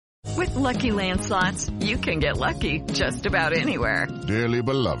With Lucky Land Slots, you can get lucky just about anywhere. Dearly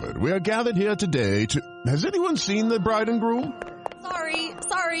beloved, we are gathered here today to... Has anyone seen the bride and groom?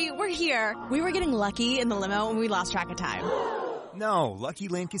 Sorry, we're here. We were getting lucky in the limo and we lost track of time. No, Lucky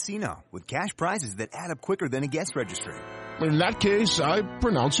Land Casino, with cash prizes that add up quicker than a guest registry. In that case, I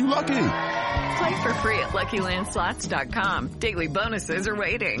pronounce you lucky. Play for free at LuckyLandSlots.com. Daily bonuses are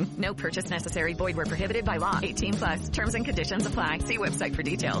waiting. No purchase necessary. Void where prohibited by law. 18 plus. Terms and conditions apply. See website for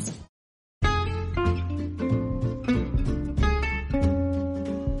details.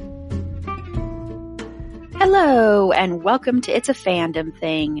 Hello, and welcome to It's a Fandom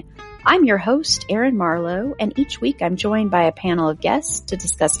Thing. I'm your host, Erin Marlowe, and each week I'm joined by a panel of guests to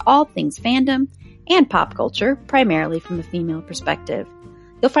discuss all things fandom and pop culture, primarily from the female perspective.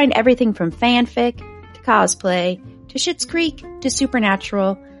 You'll find everything from fanfic, to cosplay, to Schitt's Creek, to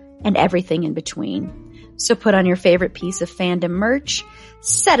Supernatural, and everything in between. So put on your favorite piece of fandom merch,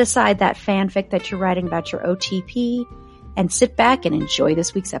 set aside that fanfic that you're writing about your OTP, and sit back and enjoy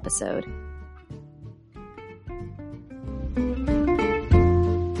this week's episode.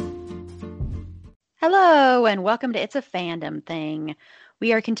 Hello, and welcome to It's a Fandom Thing.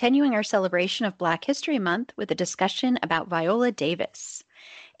 We are continuing our celebration of Black History Month with a discussion about Viola Davis.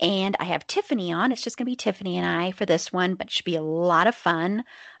 And I have Tiffany on. It's just going to be Tiffany and I for this one, but it should be a lot of fun.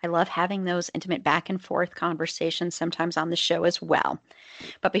 I love having those intimate back and forth conversations sometimes on the show as well.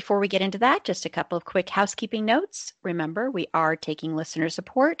 But before we get into that, just a couple of quick housekeeping notes. Remember, we are taking listener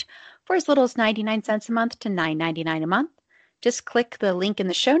support for as little as 99 cents a month to $9.99 a month. Just click the link in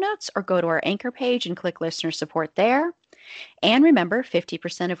the show notes or go to our Anchor page and click listener support there. And remember,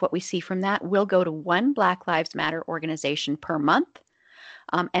 50% of what we see from that will go to one Black Lives Matter organization per month.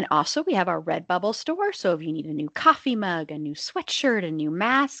 And also, we have our Redbubble store. So if you need a new coffee mug, a new sweatshirt, a new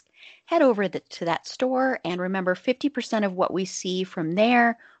mask, head over to that store. And remember, 50% of what we see from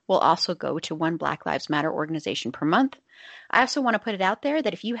there will also go to one Black Lives Matter organization per month. I also want to put it out there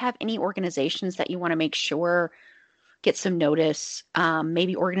that if you have any organizations that you want to make sure get some notice,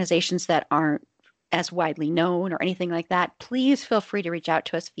 maybe organizations that aren't as widely known or anything like that, please feel free to reach out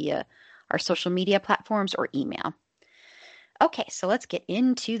to us via our social media platforms or email. Okay, so let's get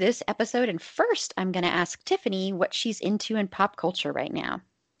into this episode. And first, I'm going to ask Tiffany what she's into in pop culture right now.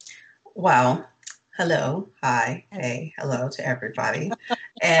 Well, hello, hi, hey, hello to everybody.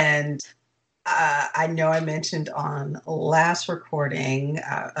 And I know I mentioned on last recording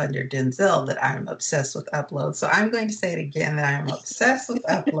under Denzel that I'm obsessed with Upload. So I'm going to say it again that I'm obsessed with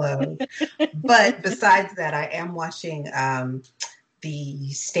Upload. But besides that, I am watching The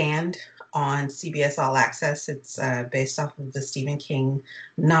Stand on CBS All Access. It's based off of the Stephen King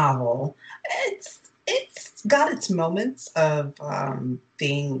novel. It's got its moments of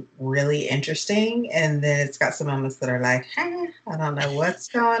being really interesting, and then it's got some moments that are like, I don't know what's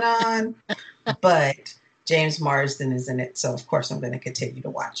going on. But James Marsden is in it, so of course I'm going to continue to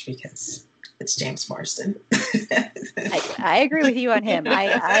watch because it's James Marsden. I agree with you on him.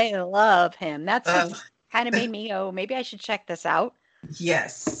 I love him. That's kind of made me go, maybe I should check this out.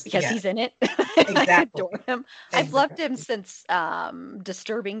 Yes. Because he's in it. Exactly. I adore him. I've loved him since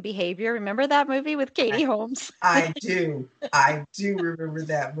Disturbing Behavior. Remember that movie with Katie Holmes? I do. I do remember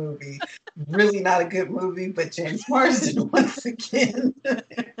that movie. Really not a good movie, but James Marsden once again.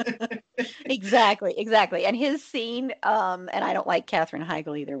 Exactly. And his scene, and I don't like Katherine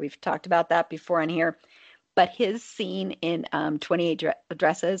Heigl either. We've talked about that before on here. But his scene in 28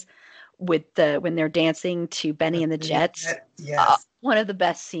 Dresses with when they're dancing to Benny and the Jets. Yes. One of the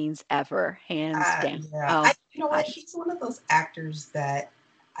best scenes ever, hands down. Yeah. You know what? He's one of those actors that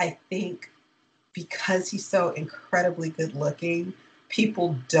I think because he's so incredibly good looking,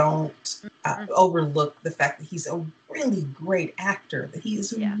 people don't overlook the fact that he's a really great actor, that he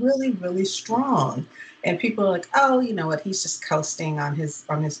is really, really strong. And people are like, oh, you know what? He's just coasting on his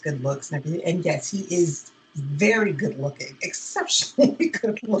good looks and everything. And yes, he is very good looking, exceptionally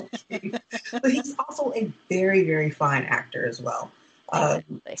good looking. But he's also a very, very fine actor as well.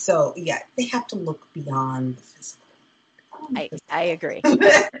 So yeah, they have to look beyond the physical. I agree.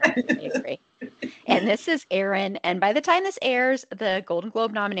 I agree. And this is Erin. And by the time this airs, the Golden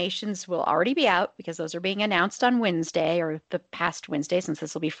Globe nominations will already be out because those are being announced on Wednesday or the past Wednesday, since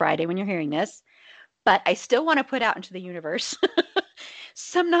this will be Friday when you're hearing this. But I still want to put out into the universe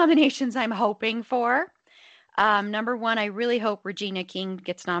some nominations I'm hoping for. Number one, I really hope Regina King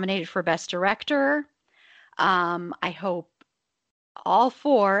gets nominated for Best Director. I hope all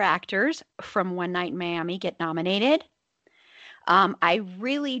 4 actors from One Night in Miami get nominated. I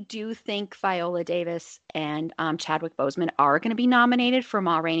really do think Viola Davis and Chadwick Boseman are going to be nominated for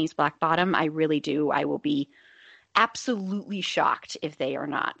Ma Rainey's Black Bottom. I really do. I will be absolutely shocked if they are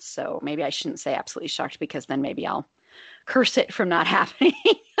not. So maybe I shouldn't say absolutely shocked because then maybe I'll curse it from not happening.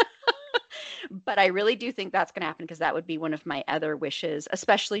 But I really do think that's going to happen because that would be one of my other wishes,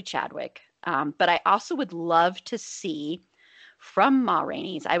 especially Chadwick. But I also would love to see from Ma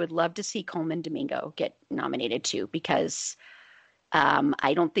Rainey's, I would love to see Colman Domingo get nominated too, because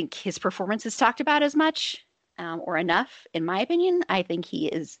I don't think his performance is talked about as much or enough, in my opinion. I think he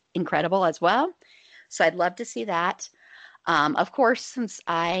is incredible as well. So I'd love to see that. Of course, since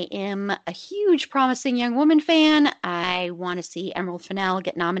I am a huge Promising Young Woman fan, I want to see Emerald Fennell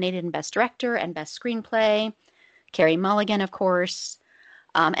get nominated in Best Director and Best Screenplay. Carey Mulligan, of course.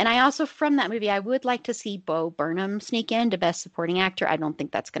 And I also, from that movie, I would like to see Bo Burnham sneak in to Best Supporting Actor. I don't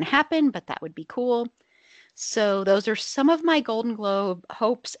think that's going to happen, but that would be cool. So those are some of my Golden Globe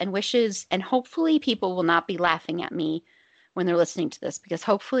hopes and wishes, and hopefully people will not be laughing at me when they're listening to this, because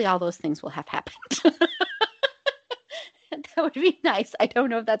hopefully all those things will have happened. That would be nice. I don't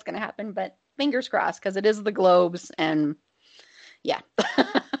know if that's going to happen, but fingers crossed, because it is the Globes, and yeah.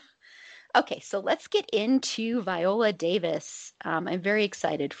 Okay, so let's get into Viola Davis. I'm very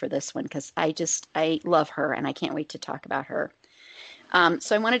excited for this one because I love her, and I can't wait to talk about her.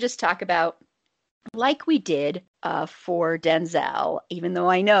 So I want to just talk about, like we did for Denzel, even though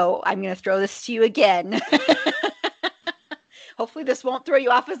I know I'm going to throw this to you again. Hopefully this won't throw you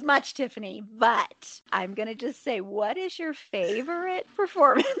off as much, Tiffany, but I'm going to just say, what is your favorite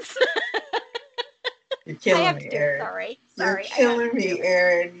performance? You're killing me, Erin. Sorry. You're killing me,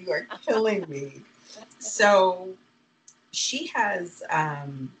 Erin. You are killing me. So she has,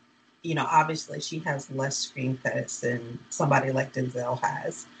 obviously she has less screen credits than somebody like Denzel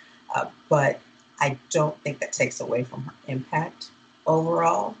has, but I don't think that takes away from her impact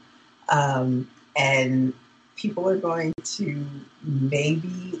overall. And people are going to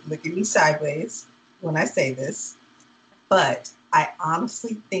maybe look at me sideways when I say this, but I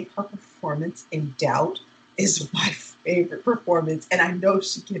honestly think her performance in Doubt is my favorite performance. And I know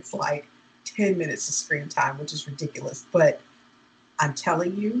she gets like 10 minutes of screen time, which is ridiculous, but I'm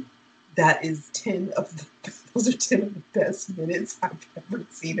telling you, those are 10 of the best minutes I've ever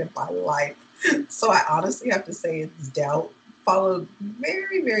seen in my life. So I honestly have to say it's Doubt, followed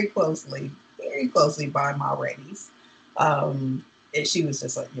very, very closely by Ma Rainey's. She was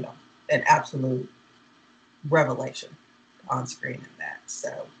just an absolute revelation on screen in that.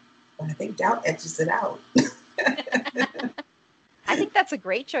 So I think Doubt edges it out. I think that's a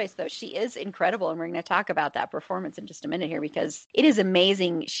great choice, though. She is incredible, and we're going to talk about that performance in just a minute here, because it is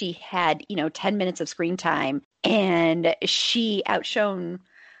amazing. She had 10 minutes of screen time, and she outshone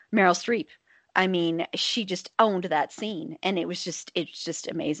Meryl Streep. I mean, she just owned that scene, and it's just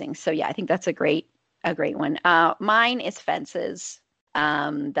amazing. So yeah, I think that's a great one. Mine is Fences.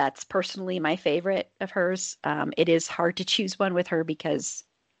 That's personally my favorite of hers. It is hard to choose one with her because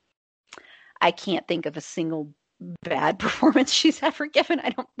I can't think of a single bad performance she's ever given. I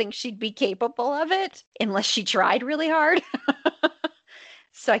don't think she'd be capable of it unless she tried really hard.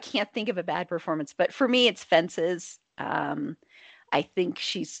 So I can't think of a bad performance, but for me, it's Fences. I think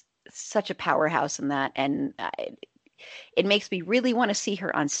she's such a powerhouse in that, and it makes me really want to see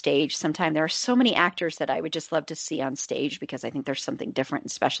her on stage sometime. There are so many actors that I would just love to see on stage because I think there's something different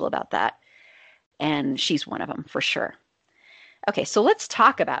and special about that, and she's one of them for sure. Okay, so let's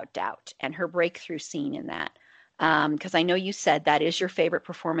talk about Doubt and her breakthrough scene in that, because I know you said that is your favorite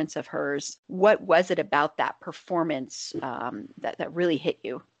performance of hers. What was it about that performance that really hit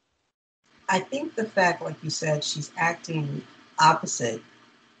you? I think the fact, like you said, she's acting opposite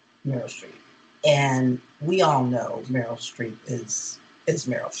Meryl Streep. And we all know Meryl Streep is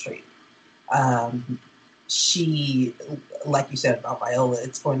Meryl Streep. She, like you said about Viola,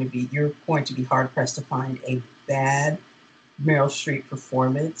 you're going to be hard pressed to find a bad Meryl Streep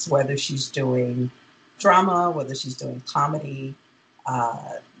performance, whether she's doing drama, whether she's doing comedy.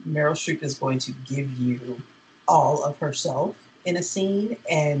 Meryl Streep is going to give you all of herself in a scene.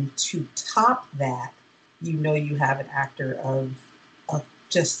 And to top that, you have an actor of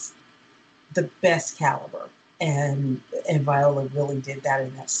just the best caliber, and Viola really did that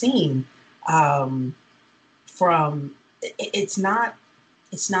in that scene. It's not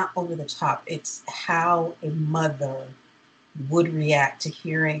over the top. It's how a mother would react to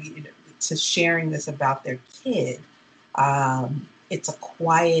sharing this about their kid. It's a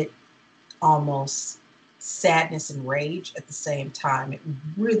quiet, almost sadness and rage at the same time. It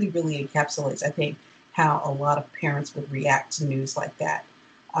really, really encapsulates, I think, how a lot of parents would react to news like that.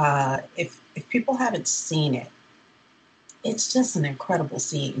 If people haven't seen it, it's just an incredible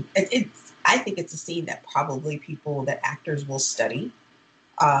scene. I think it's a scene that actors will study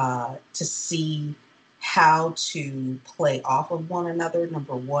to see how to play off of one another,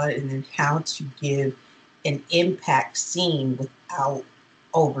 number one, and then how to give an impact scene without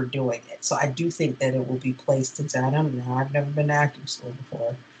overdoing it. So I do think that it will be placed into, I don't know, I've never been to acting school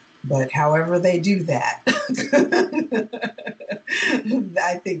before, but however they do that,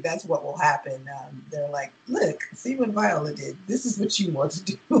 I think that's what will happen. They're like, look, see what Viola did. This is what you want to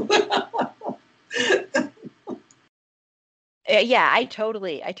do. Yeah, I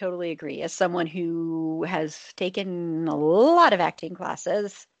totally agree. As someone who has taken a lot of acting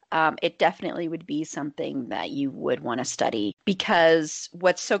classes, it definitely would be something that you would want to study, because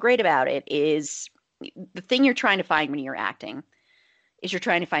what's so great about it is the thing you're trying to find when you're acting is you're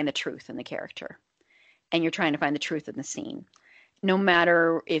trying to find the truth in the character, and you're trying to find the truth in the scene. No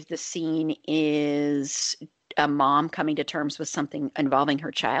matter if the scene is a mom coming to terms with something involving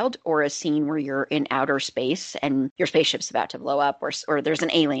her child, or a scene where you're in outer space and your spaceship's about to blow up, or there's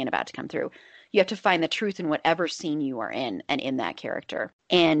an alien about to come through. You have to find the truth in whatever scene you are in and in that character.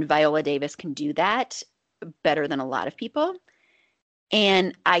 And Viola Davis can do that better than a lot of people.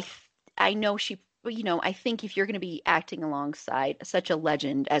 And I know she, I think if you're going to be acting alongside such a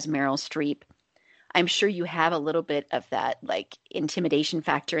legend as Meryl Streep, I'm sure you have a little bit of that like intimidation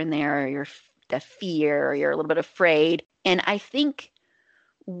factor in there, or you're the fear, or you're a little bit afraid. And I think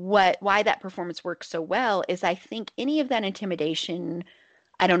why that performance works so well is I think any of that intimidation,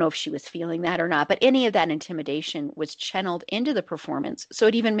 I don't know if she was feeling that or not, but any of that intimidation was channeled into the performance. So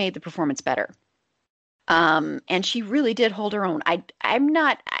it even made the performance better. And she really did hold her own. I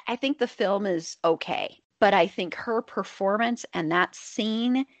think the film is okay, but I think her performance and that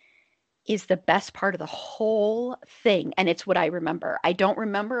scene is the best part of the whole thing. And it's what I remember. I don't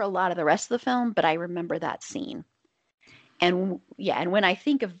remember a lot of the rest of the film, but I remember that scene. And yeah, and when I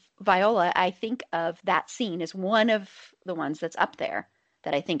think of Viola, I think of that scene as one of the ones that's up there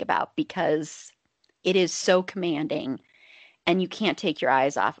that I think about, because it is so commanding and you can't take your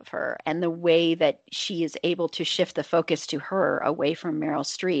eyes off of her. And the way that she is able to shift the focus to her away from Meryl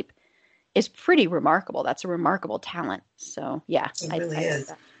Streep is pretty remarkable. That's a remarkable talent. So yeah, it really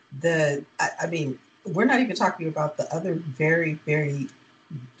is. I mean, we're not even talking about the other very, very,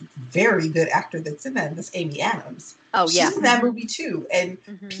 very good actor that's in that, and that's Amy Adams. Oh, yeah. She's in that movie too. And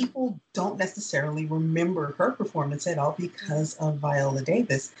people don't necessarily remember her performance at all because of Viola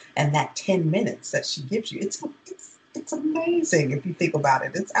Davis and that 10 minutes that she gives you. It's amazing if you think about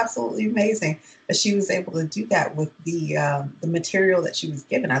it. It's absolutely amazing that she was able to do that with the material that she was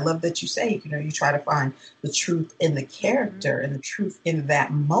given. I love that you say, you try to find the truth in the character and the truth in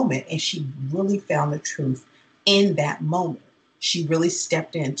that moment. And she really found the truth in that moment. She really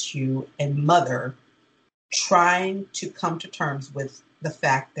stepped into a mother trying to come to terms with the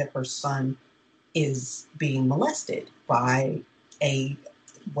fact that her son is being molested by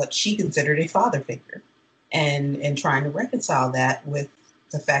what she considered a father figure. And trying to reconcile that with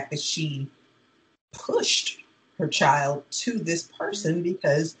the fact that she pushed her child to this person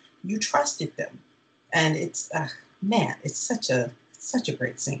because you trusted them. And it's, it's such a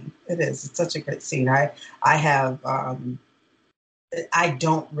great scene. It is. It's such a great scene. I know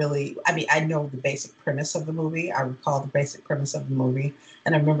the basic premise of the movie. I recall the basic premise of the movie,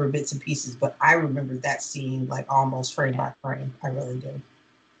 and I remember bits and pieces, but I remember that scene like almost frame by frame. I really do.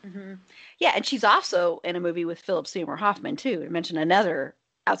 Mm-hmm. Yeah, and she's also in a movie with Philip Seymour Hoffman too. To mention another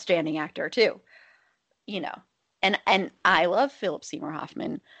outstanding actor too, and I love Philip Seymour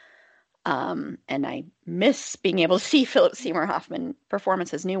Hoffman, and I miss being able to see Philip Seymour Hoffman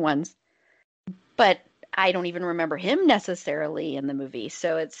performances, new ones, but I don't even remember him necessarily in the movie.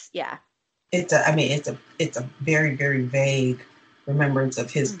 So it's a very, very vague remembrance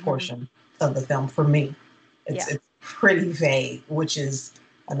of his portion of the film for me. It's pretty vague, which is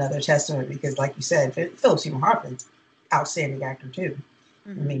another testament because, like you said, Philip Seymour Hoffman's outstanding actor too. I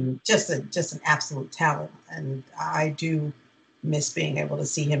mean, just an absolute talent, and I do miss being able to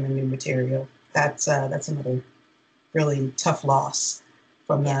see him in new material. That's another really tough loss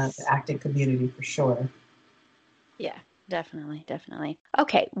from the acting community for sure. Yeah, definitely.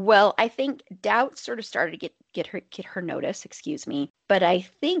 Okay, well, I think Doubt sort of started to get her notice, but I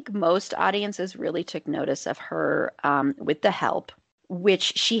think most audiences really took notice of her with The Help,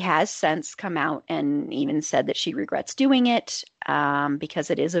 which she has since come out and even said that she regrets doing it because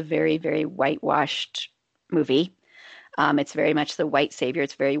it is a very, very whitewashed movie. It's very much the white savior.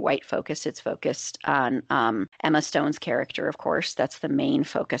 It's very white focused. It's focused on Emma Stone's character, of course. That's the main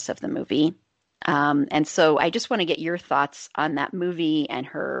focus of the movie. And so I just want to get your thoughts on that movie and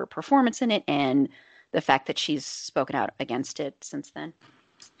her performance in it and the fact that she's spoken out against it since then.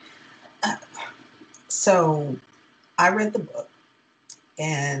 So I read the book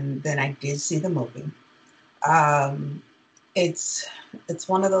and then I did see the movie. Um, it's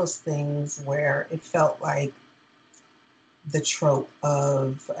one of those things where it felt like the trope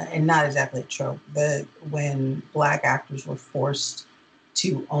of, and not exactly a trope, when Black actors were forced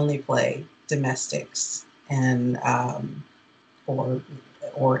to only play domestics and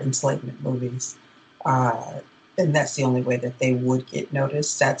or enslavement movies, and that's the only way that they would get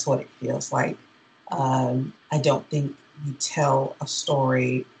noticed. That's what it feels like. I don't think you tell a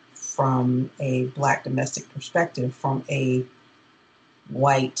story from a Black domestic perspective from a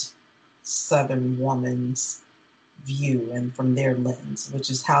white Southern woman's view and from their lens, which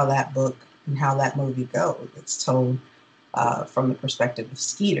is how that book and how that movie goes. It's told from the perspective of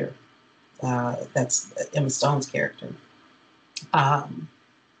Skeeter. That's Emma Stone's character.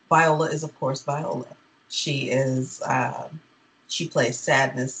 Viola is, of course, Viola. She is. She plays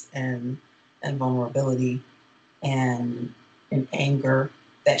sadness and vulnerability and anger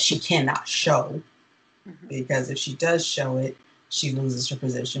that she cannot show, because if she does show it, she loses her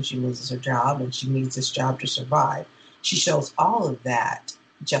position, she loses her job, and she needs this job to survive. She shows all of that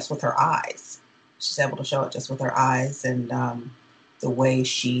just with her eyes. She's able to show it just with her eyes, and the way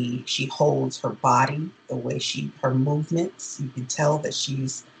she holds her body, the way her movements. You can tell that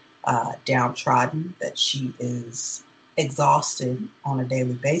she's downtrodden, that she is exhausted on a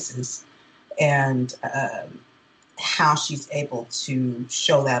daily basis, and how she's able to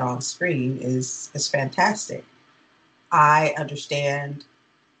show that on screen is fantastic. I understand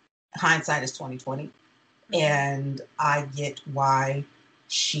hindsight is 2020, and I get why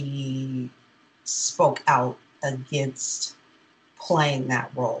she spoke out against playing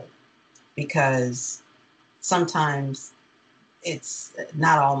that role, because sometimes it's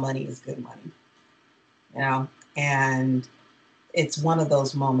not all money is good money, and it's one of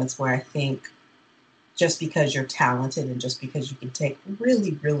those moments where I think just because you're talented and just because you can take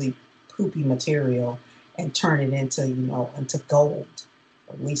really, really poopy material and turn it into, into gold,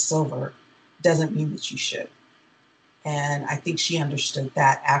 or at least silver, doesn't mean that you should. And I think she understood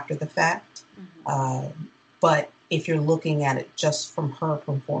that after the fact. But if you're looking at it just from her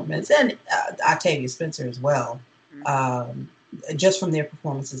performance, and Octavia Spencer as well, just from their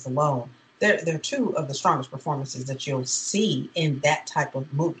performances alone, they're two of the strongest performances that you'll see in that type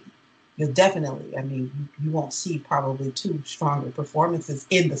of movie. You'll definitely, you won't see probably two stronger performances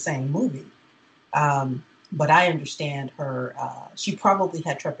in the same movie. But I understand her. She probably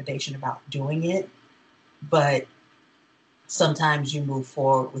had trepidation about doing it, but sometimes you move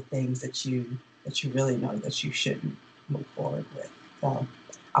forward with things that you really know that you shouldn't move forward with. So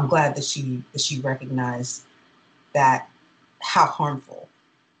I'm glad that she recognized that, how harmful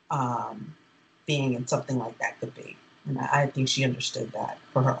being in something like that could be. And I think she understood that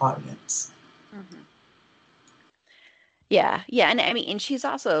for her audience. Yeah. And she's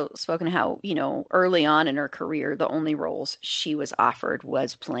also spoken how, early on in her career, the only roles she was offered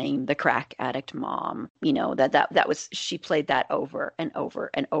was playing the crack addict mom. That was, she played that over and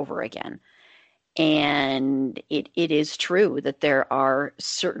over and over again. And it is true that there are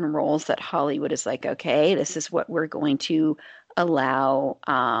certain roles that Hollywood is like, okay, this is what we're going to allow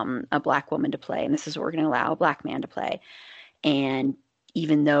a Black woman to play, and this is what we're going to allow a Black man to play. And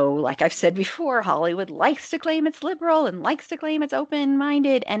even though, like I've said before, Hollywood likes to claim it's liberal and likes to claim it's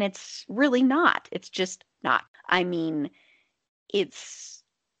open-minded, and it's really not. It's just not. It's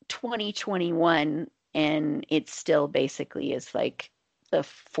 2021, and it still basically is like the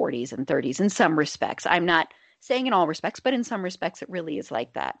 40s and 30s in some respects. I'm not saying in all respects, but in some respects, it really is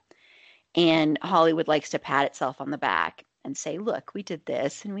like that. And Hollywood likes to pat itself on the back and say, look, we did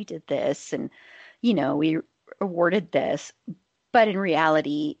this and we did this, and, we awarded this. But in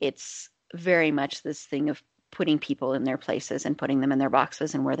reality, it's very much this thing of putting people in their places and putting them in their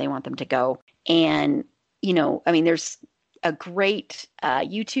boxes and where they want them to go. And, there's a great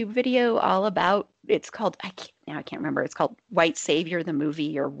YouTube video all about, it's called, I can't remember, it's called White Savior the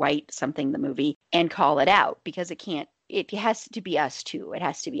Movie, or White something the movie, and call it out, because it has to be us too. It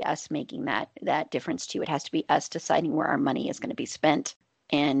has to be us making that difference too. It has to be us deciding where our money is going to be spent.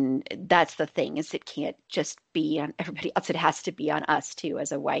 And that's the thing, is it can't just be on everybody else. It has to be on us too,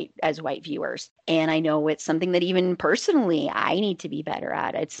 as white viewers. And I know it's something that even personally I need to be better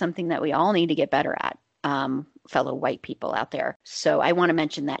at. It's something that we all need to get better at, fellow white people out there. So I want to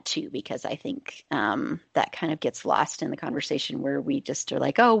mention that too, because I think that kind of gets lost in the conversation, where we just are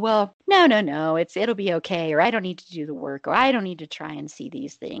like, oh, well, no, it'll be okay. Or I don't need to do the work, or I don't need to try and see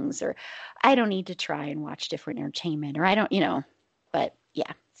these things, or I don't need to try and watch different entertainment, or I don't, but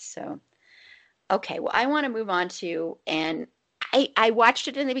yeah. So, okay. Well, I want to move on to, and I watched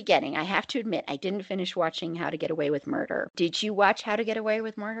it in the beginning. I have to admit, I didn't finish watching How to Get Away with Murder. Did you watch How to Get Away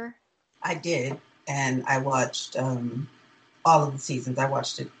with Murder? I did. and I watched all of the seasons. I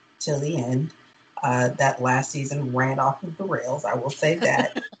watched it till the end. That last season ran off of the rails. I will say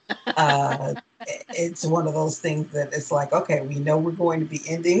that. It's one of those things that it's like, okay, we know we're going to be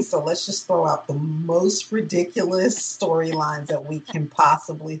ending, so let's just throw out the most ridiculous storylines that we can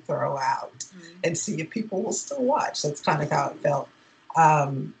possibly throw out and see if people will still watch. That's kind of how it felt.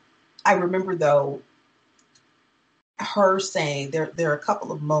 I remember, though, her saying there are a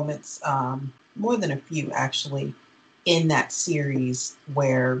couple of moments, more than a few actually, in that series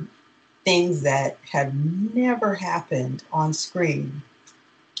where things that have never happened on screen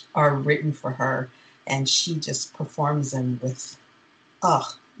are written for her, and she just performs them with, I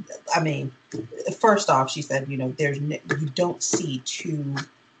mean, first off, she said, you don't see two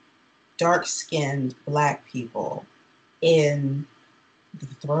dark-skinned Black people in the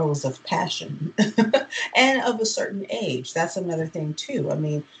throes of passion and of a certain age. That's another thing too. I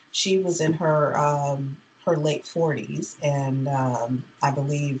mean, she was in her late 40s, and I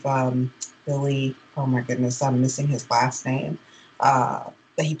believe Billy, oh my goodness, I'm missing his last name,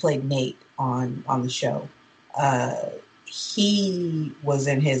 but he played Nate on the show. He was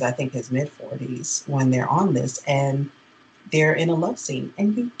in his mid-40s when they're on this, and they're in a love scene,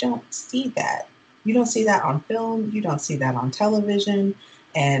 and you don't see that. You don't see that on film. You don't see that on television.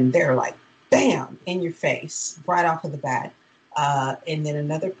 And they're like, bam, in your face, right off of the bat. And then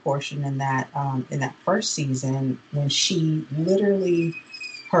another portion in that first season, when she literally,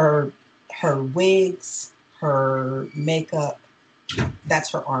 her wigs, her makeup,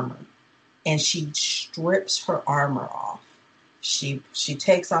 that's her armor. And she strips her armor off. She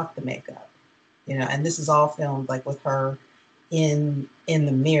takes off the makeup, and this is all filmed like with her in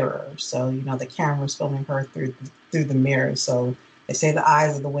the mirror. So, the camera's filming her through the mirror. So they say the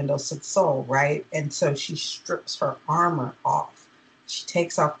eyes are the windows to the soul, right? And so she strips her armor off. She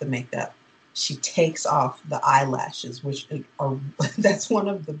takes off the makeup. She takes off the eyelashes, which are, that's one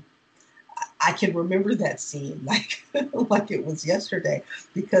of the, I can remember that scene like it was yesterday,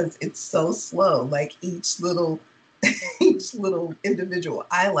 because it's so slow. Like each little individual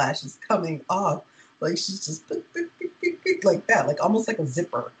eyelash is coming off. Like she's just like that, like almost like a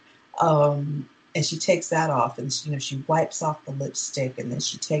zipper. And she takes that off, and she wipes off the lipstick, and then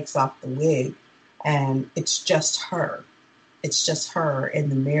she takes off the wig, and it's just her. It's just her in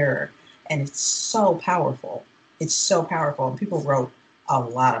the mirror, and it's so powerful. It's so powerful, and people wrote a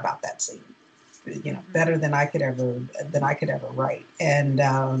lot about that scene. Better than I could ever write,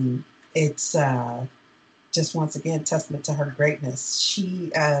 and it's just once again testament to her greatness. She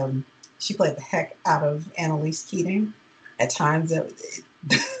played the heck out of Annalise Keating. At times, the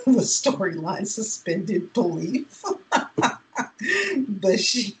storyline suspended belief.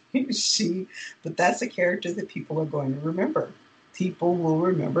 But that's a character that people are going to remember. People will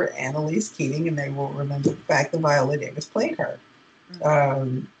remember Annalise Keating, and they will remember the fact that Viola Davis played her.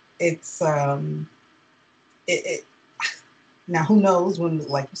 Now, who knows when,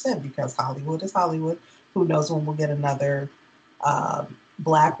 like you said, because Hollywood is Hollywood, who knows when we'll get another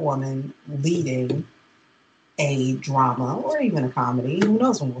Black woman leading a drama or even a comedy. Who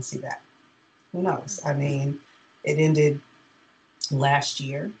knows when we'll see that? Who knows? I mean, it ended last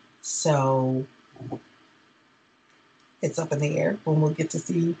year, so it's up in the air when we'll get to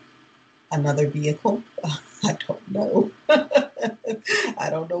see another vehicle. I don't know. I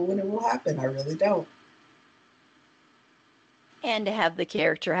don't know when it will happen. I really don't. And to have the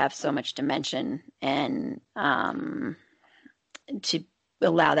character have so much dimension, and to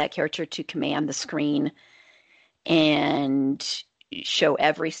allow that character to command the screen and show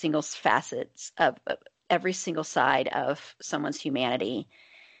every single facets of every single side of someone's humanity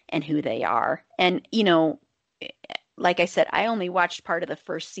and who they are. And, like I said, I only watched part of the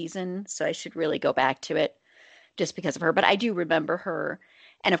first season, so I should really go back to it just because of her. But I do remember her.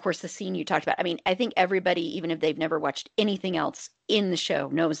 And of course, the scene you talked about. I mean, I think everybody, even if they've never watched anything else in the show,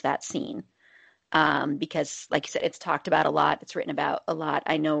 knows that scene. Because, like you said, it's talked about a lot. It's written about a lot.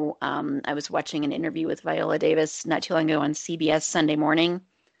 I know I was watching an interview with Viola Davis not too long ago on CBS Sunday Morning.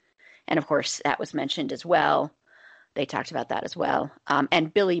 And, of course, that was mentioned as well. They talked about that as well.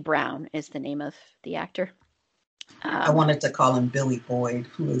 And Billy Brown is the name of the actor. I wanted to call him Billy Boyd,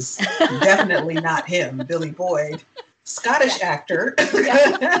 who is definitely not him. Billy Boyd, Scottish actor.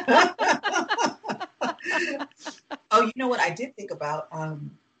 Oh, you know what I did think about?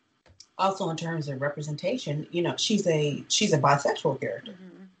 Also, in terms of representation, she's a bisexual character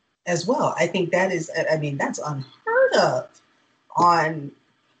as well. I think that's unheard of on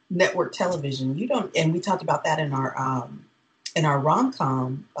network television. And we talked about that in our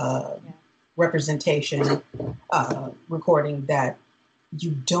rom-com representation recording, that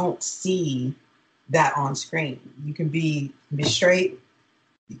you don't see that on screen. You can be straight,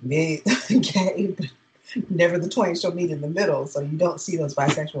 you can be gay, but never the twain shall meet in the middle. So you don't see those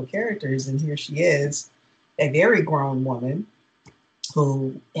bisexual characters. And here she is, a very grown woman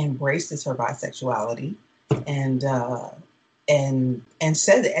who embraces her bisexuality and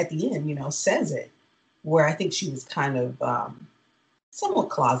says it at the end, says it, where I think she was kind of somewhat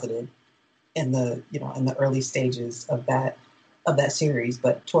closeted in the early stages of that series,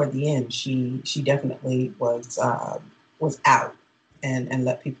 but toward the end, she definitely was out and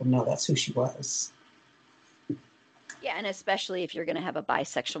let people know that's who she was. Yeah, and especially if you're going to have a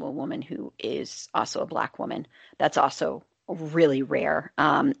bisexual woman who is also a Black woman, that's also really rare.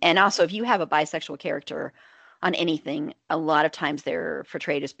 And also, if you have a bisexual character on anything, a lot of times they're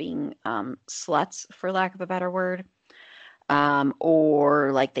portrayed as being sluts, for lack of a better word,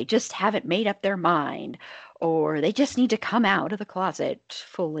 or like they just haven't made up their mind, or they just need to come out of the closet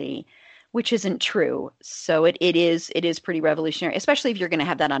fully, which isn't true. So it is pretty revolutionary, especially if you're going to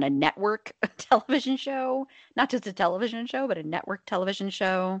have that on a network television show, not just a television show, but a network television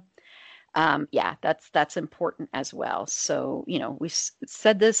show. Yeah, that's important as well. So, we've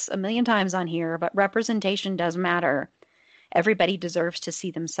said this a million times on here, but representation does matter. Everybody deserves to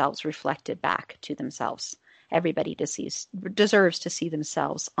see themselves reflected back to themselves. Everybody deserves to see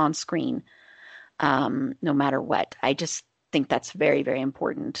themselves on screen, no matter what. I just think that's very, very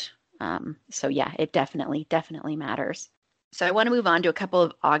important. So yeah, it definitely matters. So I want to move on to a couple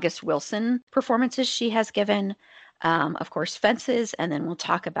of August Wilson performances she has given. Of course, Fences, and then we'll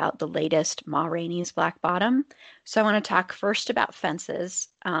talk about the latest Ma Rainey's Black Bottom. So I want to talk first about Fences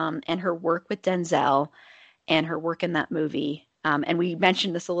and her work with Denzel and her work in that movie. And we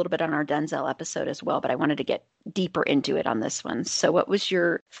mentioned this a little bit on our Denzel episode as well, but I wanted to get deeper into it on this one. So what was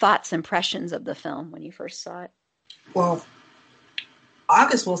your thoughts, impressions of the film when you first saw it? Well,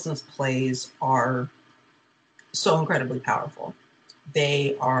 August Wilson's plays are so incredibly powerful.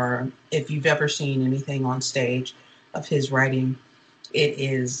 They are, if you've ever seen anything on stage of his writing, it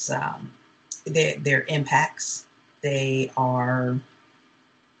is, their impacts. They are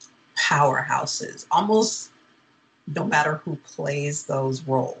powerhouses, almost no matter who plays those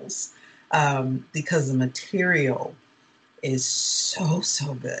roles, because the material is so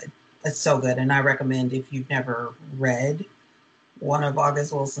good. It's so good. And I recommend, if you've never read one of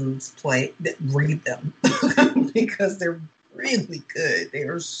August Wilson's plays, read them because they're really good. They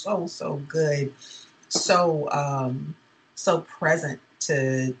are so good. So present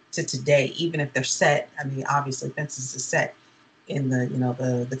to today, even if they're set. I mean, obviously Fences is set in the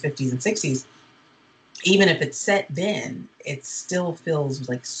 50s and 60s. Even if it's set then, it still feels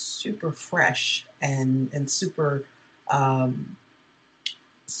like super fresh and super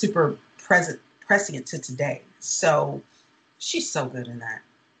prescient to today. So she's so good in that.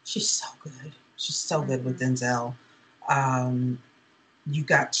 She's so good. She's so good with Denzel. You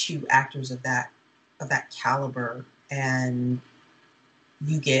got two actors of that caliber, and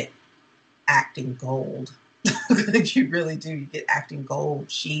you get acting gold. You really do. You get acting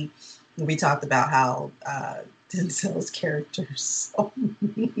gold. We talked about how Denzel's character is so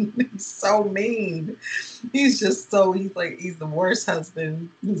mean. He's so mean. He's just he's the worst husband.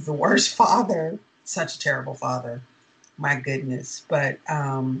 He's the worst father. Such a terrible father. My goodness. But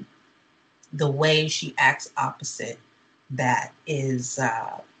the way she acts opposite that is,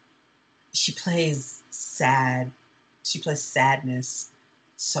 she plays sad. She plays sadness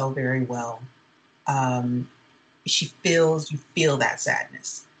so very well. You feel that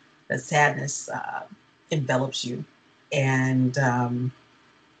sadness. That sadness envelops you, and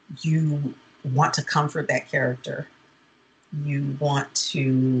you want to comfort that character. You want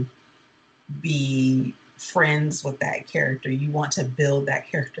to be friends with that character. You want to build that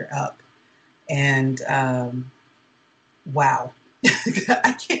character up. And wow,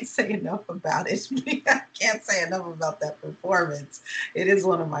 I can't say enough about it. I can't say enough about that performance. It is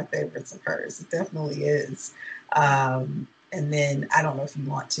one of my favorites of hers. It definitely is. And then I don't know if you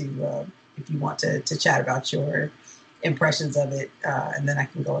want to chat about your impressions of it, and then I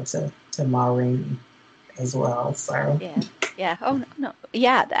can go into Ma Rainey as well. So yeah. Oh no,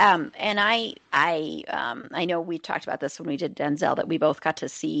 yeah. And I know we talked about this when we did Denzel, that we both got to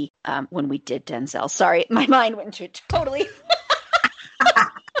see when we did Denzel. Sorry, my mind went to totally. Sorry.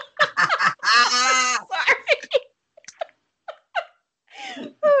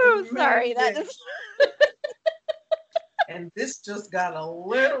 Oh, sorry. That is. And this just got a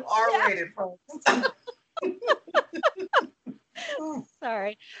little R-rated, folks.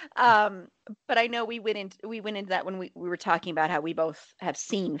 Sorry. But I know we went into that when we were talking about how we both have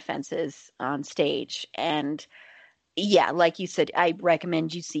seen Fences on stage, and yeah, like you said, I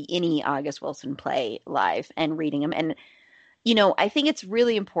recommend you see any August Wilson play live and reading them. And, I think it's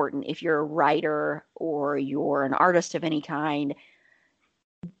really important if you're a writer or you're an artist of any kind,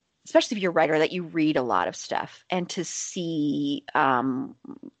 especially if you're a writer, that you read a lot of stuff and to see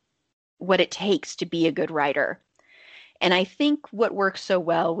what it takes to be a good writer. And I think what works so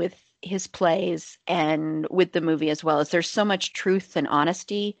well with his plays and with the movie as well is there's so much truth and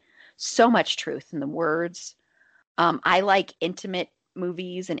honesty, so much truth in the words. I like intimate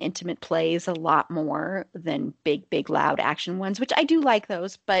movies and intimate plays a lot more than big, loud action ones, which I do like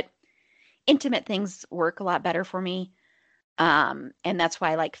those, but intimate things work a lot better for me. And that's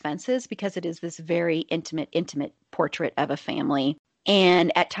why I like Fences, because it is this very intimate portrait of a family.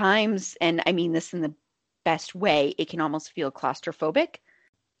 And at times, and I mean this in the best way, it can almost feel claustrophobic,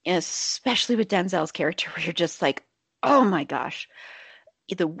 especially with Denzel's character, where you're just like, oh my gosh,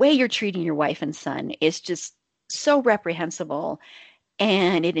 the way you're treating your wife and son is just so reprehensible.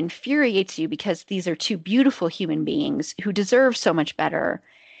 And it infuriates you because these are two beautiful human beings who deserve so much better.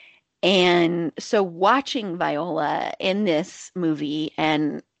 And so watching Viola in this movie,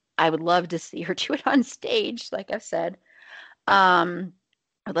 and I would love to see her do it on stage, like I've said, I'd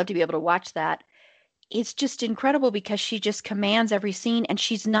love to be able to watch that. It's just incredible because she just commands every scene and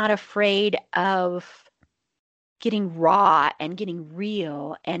she's not afraid of getting raw and getting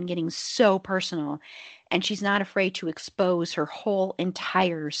real and getting so personal. And she's not afraid to expose her whole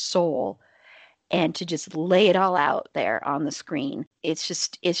entire soul and to just lay it all out there on the screen. It's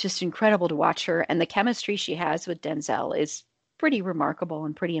just incredible to watch her. And the chemistry she has with Denzel is pretty remarkable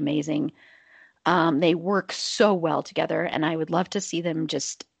and pretty amazing. They work so well together, and I would love to see them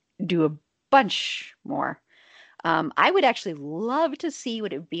just do a bunch more. I would actually love to see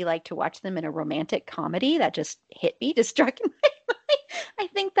what it would be like to watch them in a romantic comedy. That just struck in my mind. I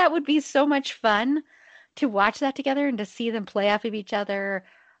think that would be so much fun to watch that together and to see them play off of each other.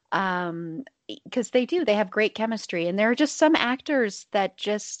 Because they have great chemistry, and there are just some actors that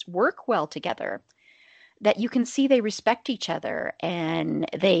just work well together, that you can see they respect each other and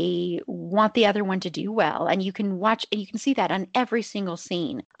they want the other one to do well. And you can watch and you can see that on every single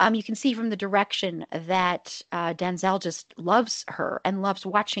scene. You can see from the direction that Denzel just loves her and loves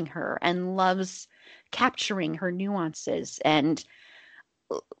watching her and loves capturing her nuances. And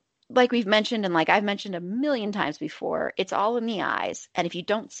like we've mentioned, and like I've mentioned a million times before, it's all in the eyes. And if you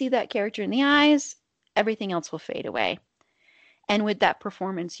don't see that character in the eyes, everything else will fade away. And with that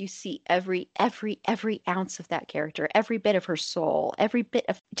performance, you see every ounce of that character, every bit of her soul, every bit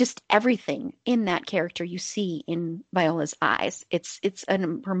of just everything in that character you see in Viola's eyes. It's a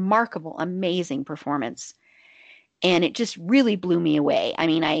remarkable, amazing performance. And it just really blew me away. I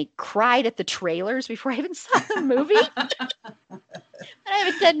mean, I cried at the trailers before I even saw the movie. I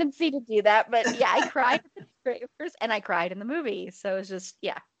have a tendency to do that, but yeah, I cried at the trailers and I cried in the movie. So it's just,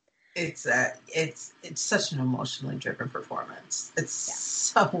 yeah. It's such an emotionally driven performance. It's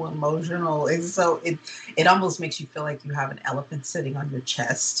so emotional. It almost makes you feel like you have an elephant sitting on your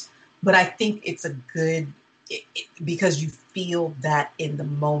chest. But I think it's a good because you feel that in the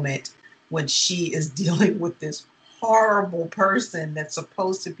moment when she is dealing with this horrible person that's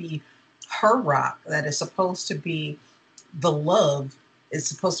supposed to be her rock, that is supposed to be the love, is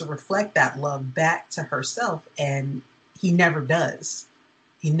supposed to reflect that love back to herself, and he never does.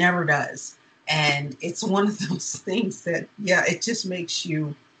 He never does. And it's one of those things that, it just makes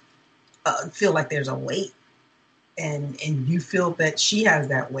you feel like there's a weight. And you feel that she has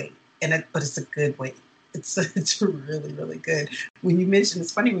that weight. But it's a good weight. It's really, really good.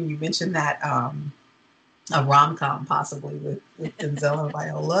 It's funny when you mentioned that a rom-com possibly with Denzel and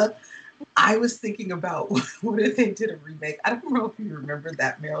Viola. I was thinking about what if they did a remake. I don't know if you remember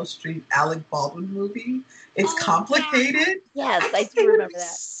that Meryl Streep, Alec Baldwin movie. It's Complicated. Yeah. Yes, I do remember that.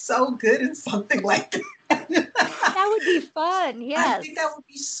 So good in something like that. That would be fun. Yes. I think that would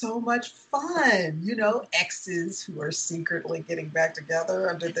be so much fun. Exes who are secretly getting back together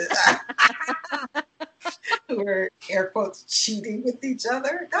under the who are air quotes cheating with each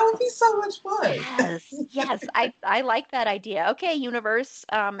other. That would be so much fun. Yes. I like that idea. Okay, universe,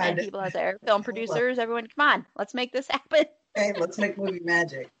 and people out there, film producers, everyone, come on, let's make this happen. Hey, let's make movie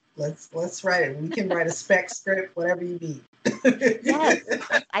magic. Let's write it. We can write a spec script, whatever you need. Yes,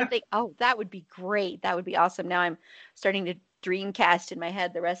 I think. Oh, that would be great. That would be awesome. Now I'm starting to dreamcast in my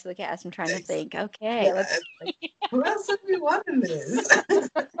head the rest of the cast. I'm trying to think. Okay, let's. Who else would we want in this?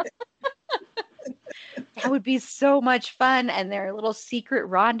 That would be so much fun. And there are little secret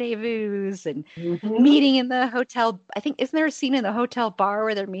rendezvous and meeting in the hotel. I think, isn't there a scene in the hotel bar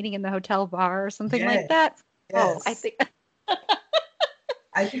where they're meeting in the hotel bar or something like that? Yes. Oh,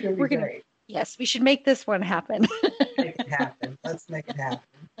 I think it would be great. Yes, we should make this one happen. happen. Let's make it happen.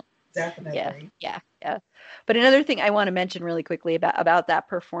 Definitely. Yeah. But another thing I want to mention really quickly about that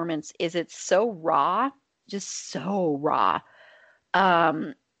performance is it's so raw, just so raw.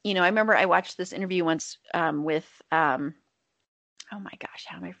 I remember I watched this interview once with oh my gosh,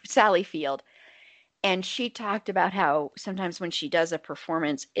 Sally Field. And she talked about how sometimes when she does a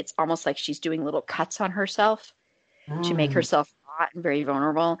performance, it's almost like she's doing little cuts on herself to make herself raw and very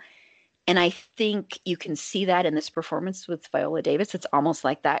vulnerable. And I think you can see that in this performance with Viola Davis. It's almost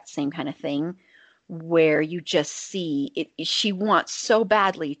like that same kind of thing where you just see it. She wants so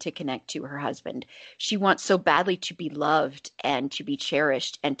badly to connect to her husband. She wants so badly to be loved and to be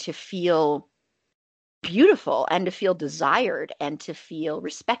cherished and to feel beautiful and to feel desired and to feel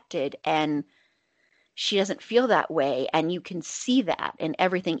respected. And she doesn't feel that way. And you can see that in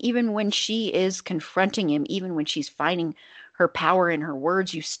everything. Even when she is confronting him, even when she's finding her power in her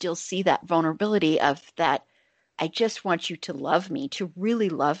words, you still see that vulnerability of that. I just want you to love me, to really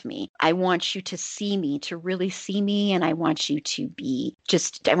love me. I want you to see me, to really see me. And I want you to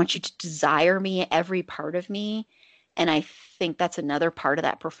I want you to desire me, every part of me. And I think that's another part of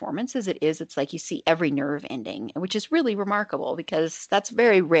that performance it's like you see every nerve ending, which is really remarkable because that's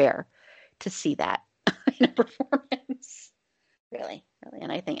very rare to see that in a performance. Really.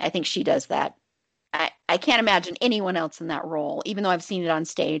 And I think she does that. I can't imagine anyone else in that role. Even though I've seen it on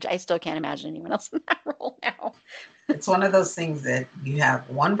stage, I still can't imagine anyone else in that role now. It's one of those things that you have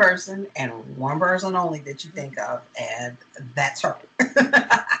one person and one person only that you think of, and that's her.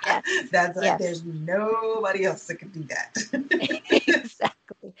 Yes. There's nobody else that can do that.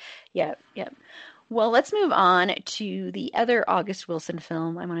 Exactly. Yep. Well, let's move on to the other August Wilson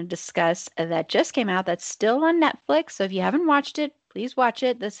film I want to discuss that just came out that's still on Netflix. So if you haven't watched it, please watch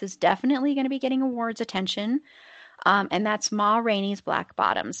it. This is definitely going to be getting awards attention. And that's Ma Rainey's Black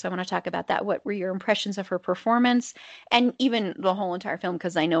Bottom. So I want to talk about that. What were your impressions of her performance and even the whole entire film?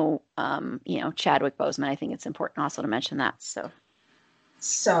 Because I know, Chadwick Boseman, I think it's important also to mention that.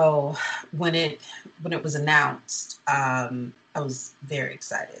 So when it was announced, I was very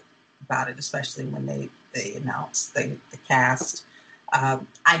excited about it, especially when they announced the cast.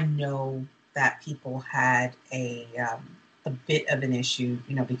 I know that people had a bit of an issue,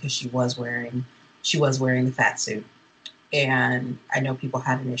 because she was wearing the fat suit, and I know people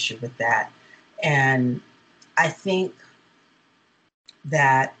had an issue with that. And I think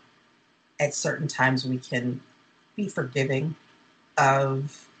that at certain times we can be forgiving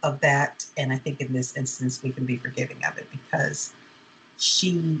of that, and I think in this instance we can be forgiving of it because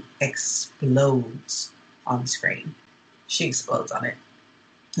she explodes on screen. She explodes on it.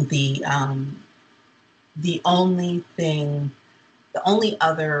 The only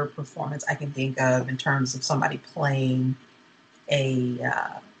other performance I can think of in terms of somebody playing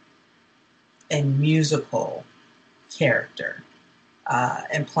a musical character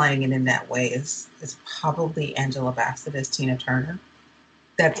and playing it in that way is probably Angela Bassett as Tina Turner.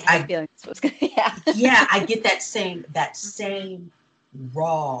 I get that same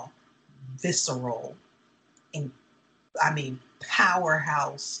raw, visceral, and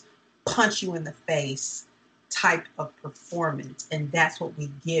powerhouse, punch you in the face type of performance. And that's what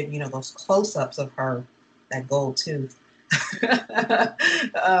we give, those close-ups of her, that gold tooth, and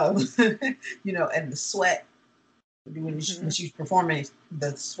the sweat, when she's performing,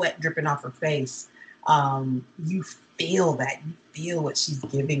 the sweat dripping off her face. You feel that. You feel what she's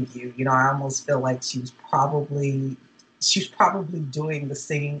giving you. I almost feel like she was probably doing the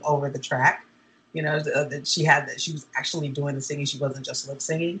singing over the track. That she was actually doing the singing. She wasn't just lip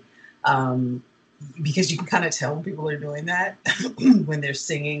singing. Because you can kind of tell when people are doing that when they're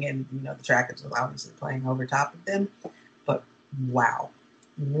singing and, the track is obviously playing over top of them. But wow,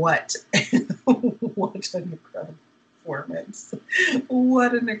 what an incredible performance.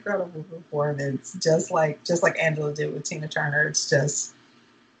 What an incredible performance. Just like Angela did with Tina Turner. It's just,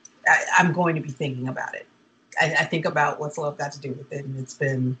 I'm going to be thinking about it. I think about What's Love Got to Do with It, and it's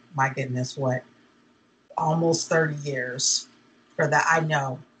been, my goodness, almost 30 years for that. I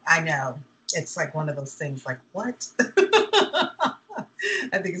know. It's like one of those things like, what? I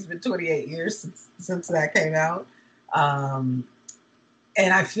think it's been 28 years since that came out. And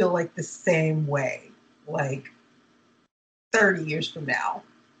I feel like the same way, like 30 years from now,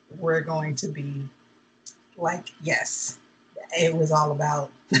 we're going to be like, yes, it was all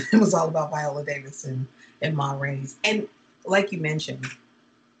about Viola Davis and Ma Rainey's. And like you mentioned,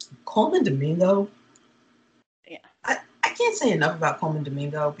 Colman Domingo. Yeah. I can't say enough about Colman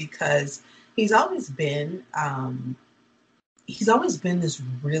Domingo because he's always been this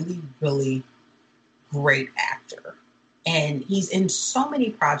really, really great actor. And he's in so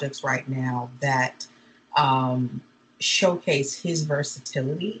many projects right now that showcase his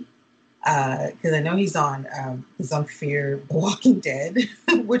versatility. Because I know he's on Fear the Walking Dead,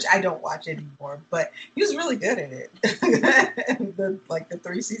 which I don't watch anymore, but he was really good at it. The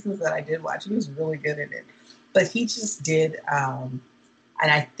 3 seasons that I did watch, he was really good at it. But he just did, and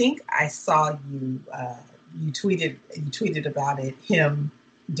I think I saw you tweeted about it, him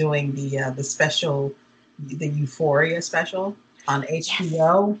doing the special, the Euphoria special on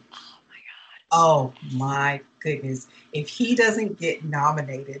HBO. Yes. Oh my goodness. If he doesn't get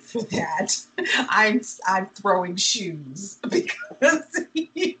nominated for that, I'm throwing shoes because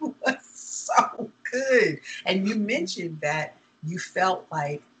he was so good. And you mentioned that you felt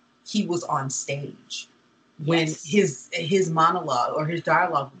like he was on stage when his monologue or his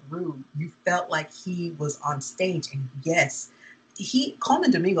dialogue with Rue, you felt like he was on stage. And yes,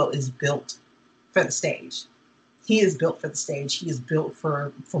 Coleman Domingo is built for the stage. He is built for the stage. He is built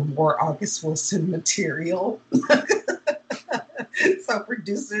for more August Wilson material. So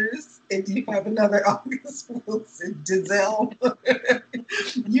producers, if you have another August Wilson, Denzel,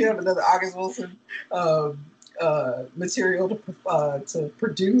 you have another August Wilson material to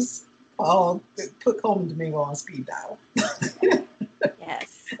produce, put Coleman Domingo on speed dial.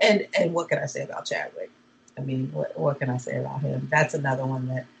 Yes. And what can I say about Chadwick? I mean, what can I say about him? That's another one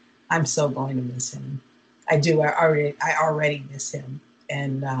that I'm so going to miss him. I do. I already miss him,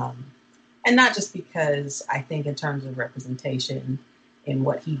 and not just because I think in terms of representation in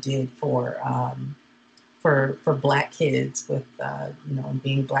what he did for Black kids with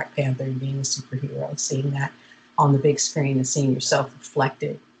being Black Panther and being a superhero, seeing that on the big screen and seeing yourself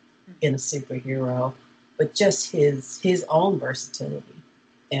reflected in a superhero, but just his own versatility,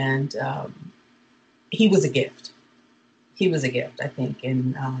 and he was a gift. He was a gift, I think,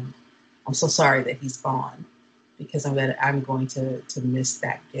 and. I'm so sorry that he's gone because I'm going to miss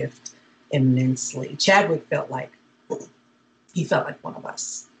that gift immensely. Chadwick felt like one of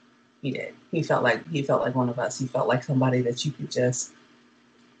us. He did. He felt like one of us. He felt like somebody that you could just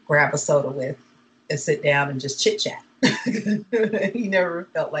grab a soda with and sit down and just chit chat. He never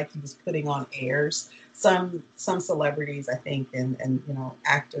felt like he was putting on airs. Some celebrities, I think, and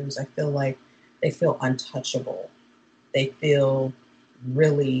actors, I feel like they feel untouchable. They feel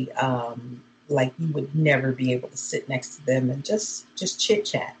really like you would never be able to sit next to them and just chit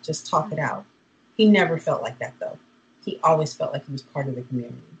chat, just talk it out. He never felt like that though. He always felt like he was part of the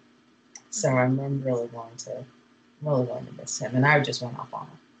community. So I'm really going to miss him. And I just went off on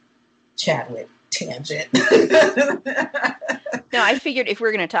a Chadwick tangent. No, I figured if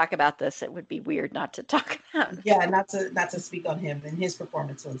we're going to talk about this, it would be weird not to talk about him. Yeah, not to speak on him. And his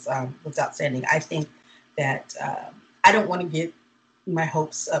performance was outstanding. I think that I don't want to get my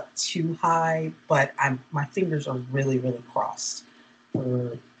hopes up too high, but my fingers are really, really crossed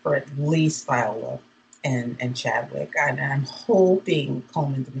for at least Viola and Chadwick. And I'm hoping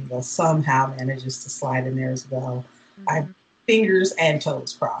Coleman Domingo somehow manages to slide in there as well. Mm-hmm. I have fingers and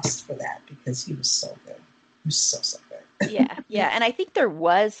toes crossed for that because he was so good. He was so good. Yeah. And I think there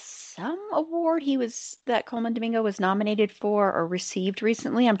was some award that Coleman Domingo was nominated for or received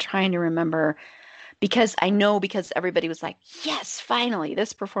recently. I'm trying to remember. Because everybody was like, yes, finally,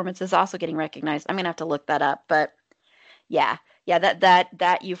 this performance is also getting recognized. I'm going to have to look that up. But yeah,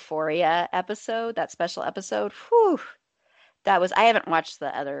 that Euphoria episode, that special episode, whew, I haven't watched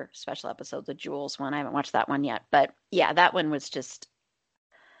the other special episode, the Jules one. I haven't watched that one yet. But yeah, that one was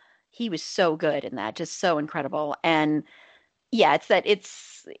he was so good in that, just so incredible. And yeah,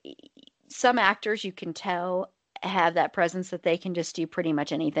 it's some actors you can tell have that presence that they can just do pretty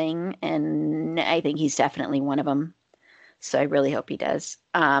much anything, and I think he's definitely one of them. So I really hope he does.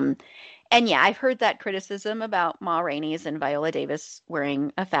 And yeah, I've heard that criticism about Ma Rainey's and Viola Davis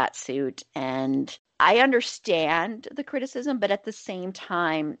wearing a fat suit, and I understand the criticism, but at the same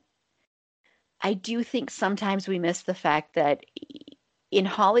time, I do think sometimes we miss the fact that in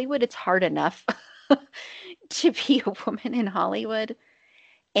Hollywood, it's hard enough to be a woman in Hollywood.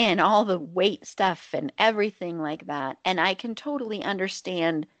 And all the weight stuff and everything like that. And I can totally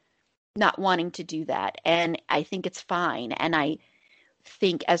understand not wanting to do that. And I think it's fine. And I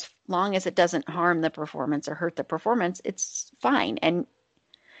think as long as it doesn't harm the performance or hurt the performance, it's fine. And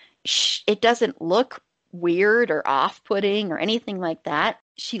it doesn't look weird or off-putting or anything like that.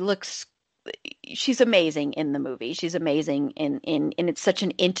 She's amazing in the movie. She's amazing in it's such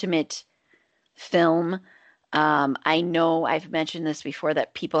an intimate film. I know I've mentioned this before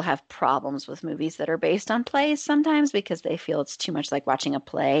that people have problems with movies that are based on plays sometimes because they feel it's too much like watching a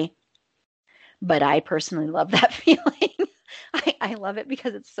play. But I personally love that feeling. I love it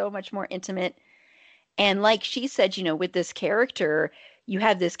because it's so much more intimate. And like she said, with this character, you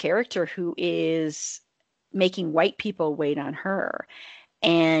have this character who is making white people wait on her.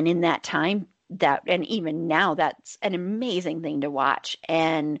 And in that time, and even now, that's an amazing thing to watch.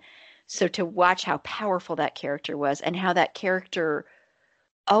 And so to watch how powerful that character was and how that character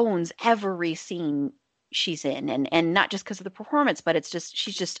owns every scene she's in, and not just because of the performance, but it's just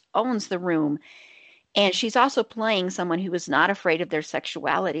she just owns the room. And she's also playing someone who is not afraid of their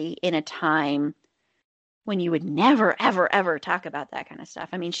sexuality in a time when you would never, ever, ever talk about that kind of stuff.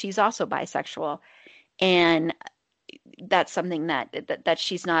 I mean, she's also bisexual, and that's something that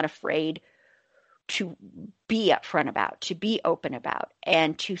she's not afraid to be upfront about, to be open about,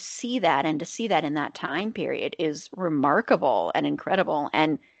 and to see that in that time period is remarkable and incredible.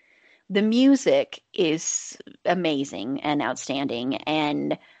 And the music is amazing and outstanding,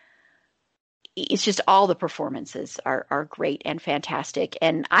 and it's just all the performances are great and fantastic.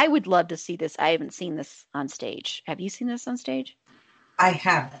 And I would love to see this. I haven't seen this on stage. Have you seen this on stage? I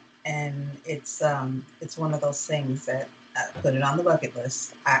haven't, and it's one of those things that put it on the bucket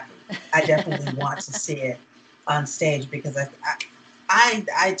list. I definitely want to see it on stage, because I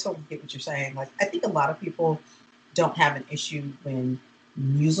totally get what you're saying. Like, I think a lot of people don't have an issue when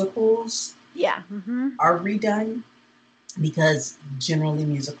musicals are redone, because generally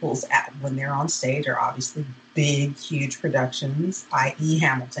musicals when they're on stage are obviously big, huge productions, i.e.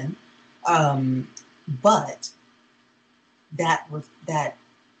 Hamilton. But that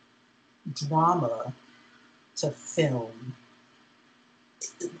drama to film,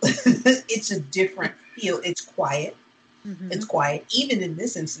 it's a different feel. It's quiet. Mm-hmm. It's quiet. Even in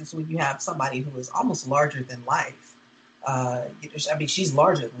this instance, when you have somebody who is almost larger than life. I mean, she's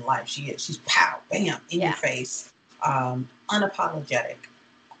larger than life. She's pow, bam, in your face, unapologetic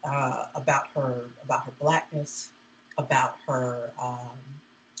about her blackness, about her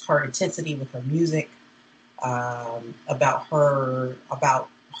intensity with her music, about her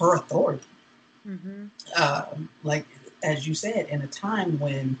authority. Mm-hmm. Like, as you said, in a time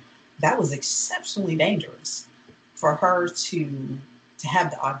when that was exceptionally dangerous, for her to have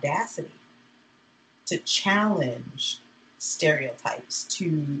the audacity to challenge stereotypes,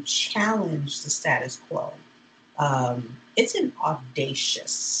 to challenge the status quo. It's an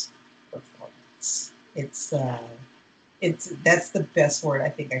audacious performance. It's that's the best word I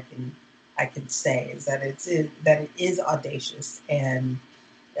think I can say, is that it is audacious, and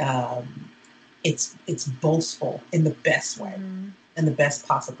it's boastful in the best way, in the best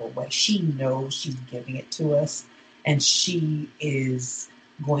possible way. She knows she's giving it to us, and she is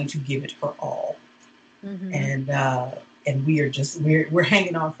going to give it her all. Mm-hmm. And we are just we're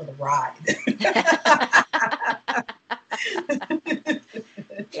hanging on for the ride.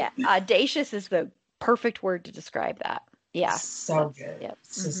 Yeah, audacious is the perfect word to describe that. Yeah, so good. Yep.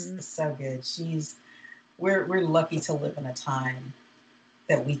 It's just so good. We're lucky to live in a time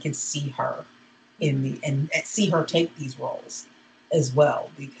that we can see her and see her take these roles as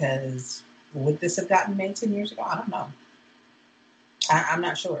well. Because would this have gotten made 10 years ago? I don't know. I'm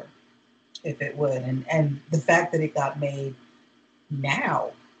not sure if it would. And the fact that it got made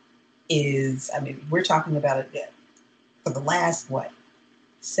now is, I mean, we're talking about it for the last,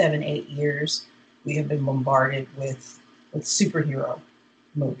 7-8 years, we have been bombarded with superhero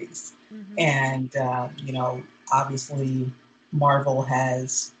movies. Mm-hmm. And, obviously Marvel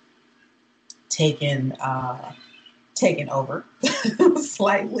has taken over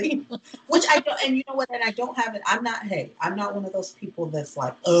slightly, which I don't, and you know what, and I don't have it. I'm not one of those people that's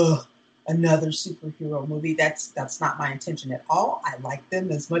like, another superhero movie. That's not my intention at all. I like them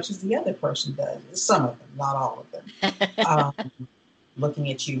as much as the other person does. Some of them, not all of them.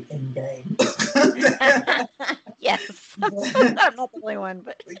 Looking at you in game. Yes. I'm not the only one,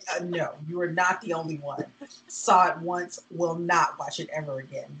 but no, you are not the only one. Saw it once, will not watch it ever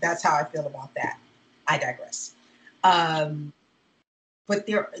again. That's how I feel about that. I digress. But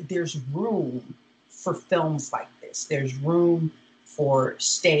there's room for films like this. There's room for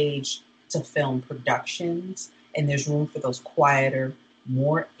stage to film productions, and there's room for those quieter,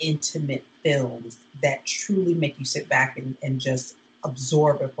 more intimate films that truly make you sit back and just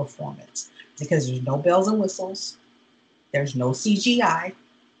absorb a performance, because there's no bells and whistles, there's no CGI,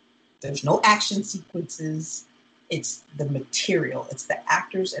 there's no action sequences. It's the material, it's the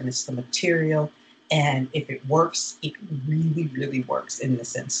actors, and it's the material. And if it works, it really, really works in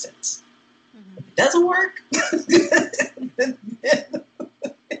this instance. Mm-hmm. If it doesn't work,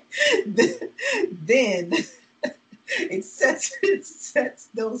 then it sets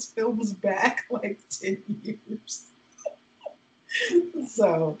those films back like 10 years.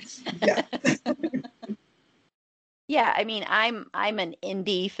 So, yeah. Yeah, I mean, I'm an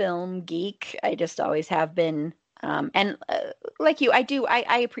indie film geek. I just always have been. And like you,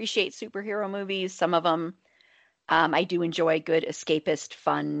 I appreciate superhero movies. Some of them I do enjoy good escapist,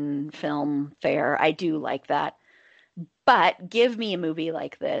 fun film fare. I do like that. But give me a movie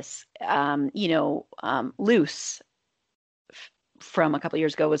like this. Loose from a couple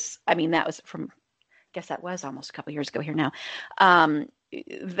years ago that was from, I guess that was almost a couple years ago here now.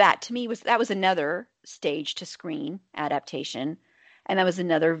 That to me was another stage to screen adaptation. And that was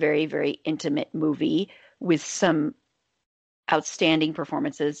another very, very intimate movie with some outstanding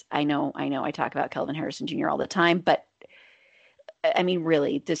performances. I know I talk about Kelvin Harrison Jr. all the time, but I mean,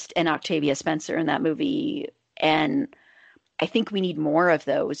 really, just and Octavia Spencer in that movie. And I think we need more of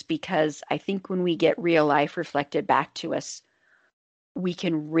those, because I think when we get real life reflected back to us, we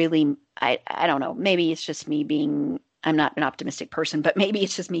can really, I don't know, maybe it's just me being, I'm not an optimistic person, but maybe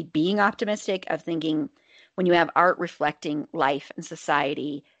it's just me being optimistic of thinking when you have art reflecting life and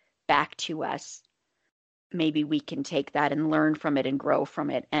society back to us, maybe we can take that and learn from it and grow from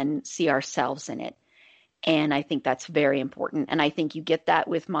it and see ourselves in it. And I think that's very important. And I think you get that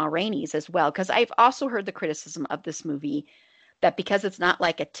with Ma Rainey's as well, because I've also heard the criticism of this movie that because it's not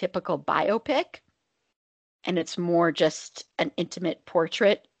like a typical biopic and it's more just an intimate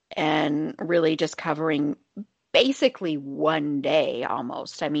portrait and really just covering basically one day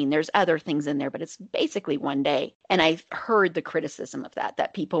almost. I mean, there's other things in there, but it's basically one day. And I've heard the criticism of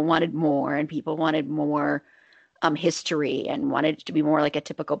that people wanted more and people wanted more history and wanted it to be more like a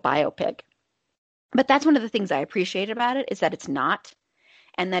typical biopic. But that's one of the things I appreciate about it, is that it's not,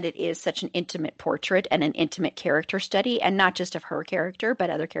 and that it is such an intimate portrait and an intimate character study, and not just of her character, but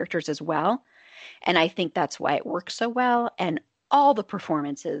other characters as well. And I think that's why it works so well. And all the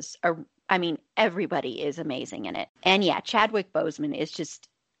performances are, I mean, everybody is amazing in it. And yeah, Chadwick Boseman is just,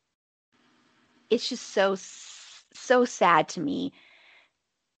 it's just so sad to me.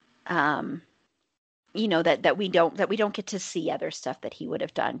 That we don't get to see other stuff that he would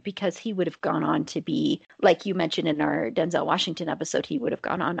have done, because he would have gone on to be, like you mentioned in our Denzel Washington episode, he would have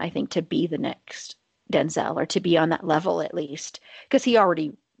gone on, I think, to be the next Denzel, or to be on that level at least, because he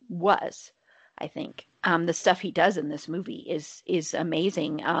already was, I think. The stuff he does in this movie is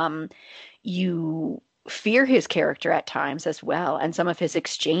amazing. You fear his character at times as well, and some of his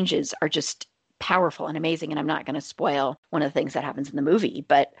exchanges are just powerful and amazing. And I'm not going to spoil one of the things that happens in the movie,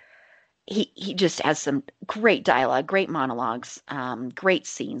 but he just has some great dialogue, great monologues, great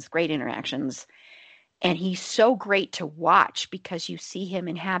scenes, great interactions. And he's so great to watch, because you see him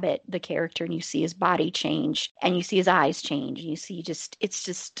inhabit the character and you see his body change and you see his eyes change. And you see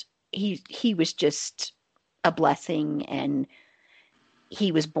he was just a blessing, and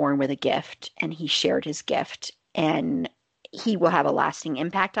he was born with a gift and he shared his gift, and he will have a lasting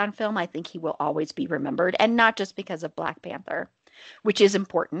impact on film. I think he will always be remembered, and not just because of Black Panther, which is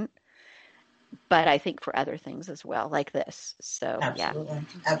important, but I think for other things as well, like this. So, absolutely. Yeah.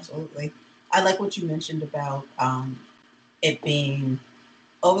 Absolutely. I like what you mentioned about it being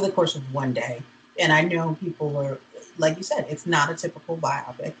over the course of one day. And I know people are, like you said, it's not a typical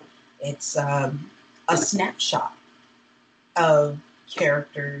biopic. It's a snapshot of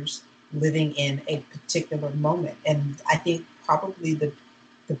characters living in a particular moment. And I think probably the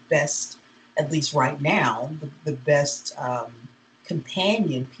best, at least right now, the best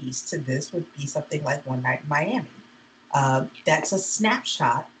companion piece to this would be something like One Night in Miami. That's a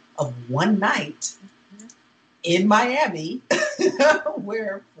snapshot of one night in Miami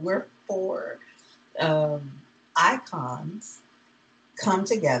where four icons come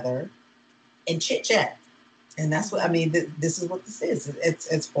together and chit chat. And that's what, I mean, this is what this is.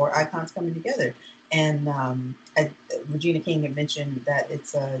 It's four icons coming together. And Regina King had mentioned that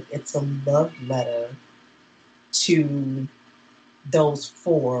it's a love letter to those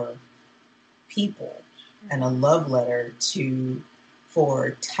four people, and a love letter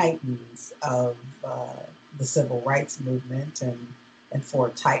for titans of the civil rights movement, and for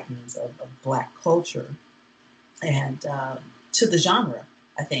titans of Black culture, and to the genre,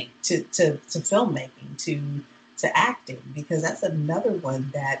 I think, to filmmaking, to acting, because that's another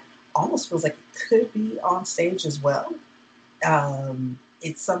one that almost feels like it could be on stage as well.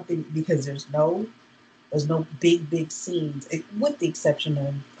 It's something, because there's no big scenes, with the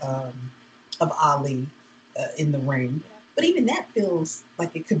exception of Ali in the ring. But even that feels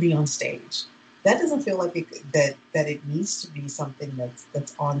like it could be on stage. That doesn't feel like that it needs to be something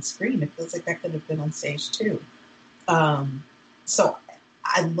that's on screen. It feels like that could have been on stage too. So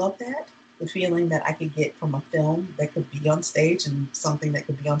I love that, the feeling that I could get from a film that could be on stage, and something that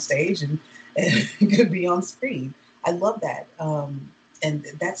could be on stage and could be on screen. I love that. And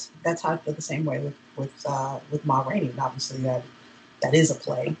that's how I feel the same way with Ma Rainey. And obviously that is a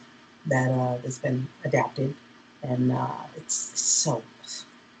play that's been adapted, and it's so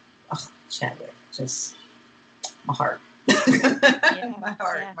Chadwick, just my heart. Yeah. My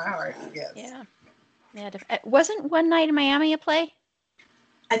heart, Yeah. my heart, yes. Yeah. Yeah. Wasn't One Night in Miami a play?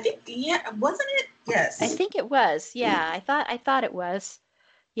 I think, yeah, wasn't it? Yes. I think it was. Yeah. I thought it was.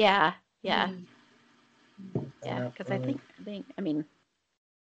 Yeah. Yeah. Yeah. Because I mean,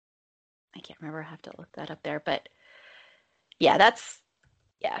 I can't remember. I have to look that up there. But yeah,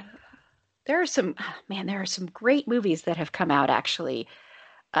 yeah. There are some great movies that have come out actually.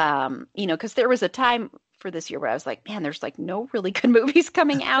 Because there was a time for this year where I was like, man, there's like no really good movies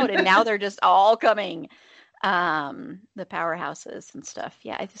coming out, and now they're just all coming. The powerhouses and stuff.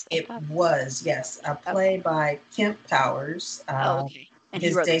 Yeah, It was, yes, a play by Kemp Powers. Okay. And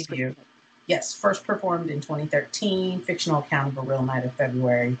his he wrote debut. Yes, first performed in 2013, fictional account of a real night of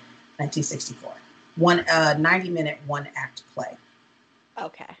February 1964. 90-minute, one-act play.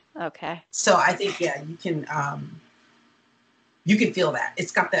 Okay. So I think, yeah, you can feel that.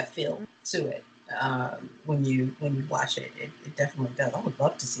 It's got that feel to it when you watch it. It definitely does. I would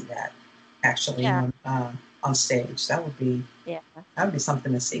love to see that actually on stage. That would be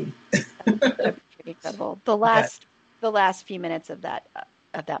something to see. That'd be pretty incredible. The last few minutes of that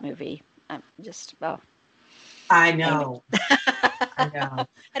movie, I'm just I know. I know.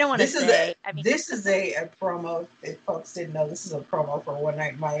 I don't want to say. This is a promo. If folks didn't know, this is a promo for One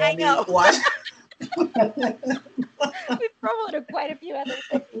Night in Miami. I know. Watch. We promoted quite a few other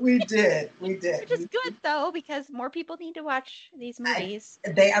things. We did. Which is good, though, because more people need to watch these movies.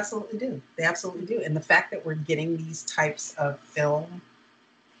 They absolutely do. And the fact that we're getting these types of film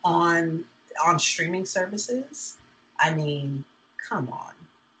on streaming services, I mean, come on.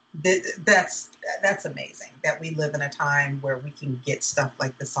 That's amazing that we live in a time where we can get stuff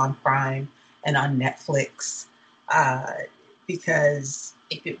like this on Prime and on Netflix, because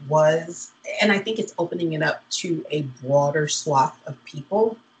if it was, and I think it's opening it up to a broader swath of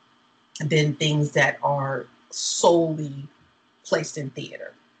people than things that are solely placed in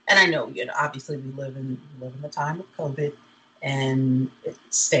theater. And I know, obviously we live in the time of COVID, and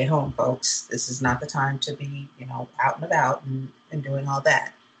stay home, folks. This is not the time to be, out and about and doing all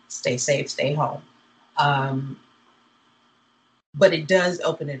that. Stay safe, stay home. But it does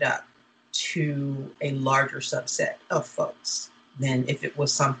open it up to a larger subset of folks than if it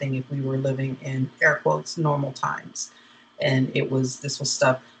was something, if we were living in air quotes normal times, and this was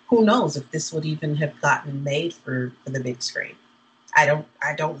stuff. Who knows if this would even have gotten made for the big screen? I don't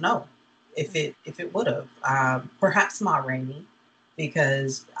know if it would have. Perhaps Ma Rainey,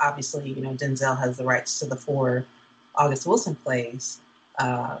 because obviously Denzel has the rights to the 4 August Wilson plays,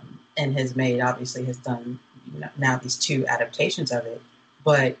 and has done now these 2 adaptations of it.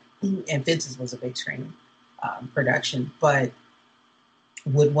 But and Vince's was a big screen production, but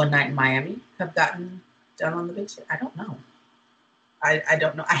would One Night in Miami have gotten done on the big screen? I don't know. I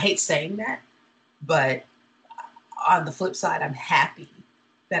don't know. I hate saying that, but on the flip side, I'm happy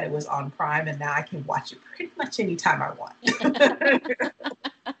that it was on Prime, and now I can watch it pretty much anytime I want.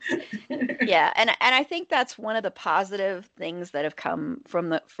 Yeah, and I think that's one of the positive things that have come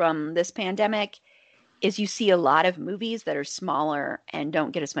from this pandemic is you see a lot of movies that are smaller and don't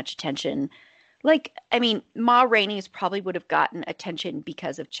get as much attention. Like, I mean, Ma Rainey's probably would have gotten attention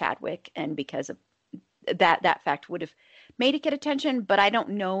because of Chadwick, and because of that fact would have made it get attention, but I don't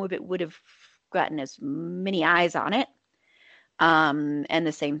know if it would have gotten as many eyes on it. And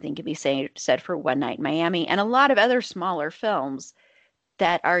the same thing can be said for One Night in Miami and a lot of other smaller films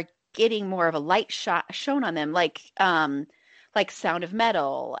that are getting more of a light shown on them, like Sound of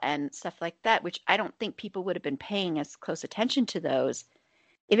Metal and stuff like that, which I don't think people would have been paying as close attention to those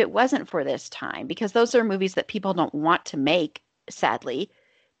if it wasn't for this time, because those are movies that people don't want to make, sadly,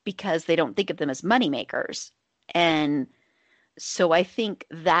 because they don't think of them as moneymakers. And so I think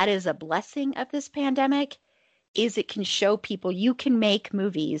that is a blessing of this pandemic, is it can show people you can make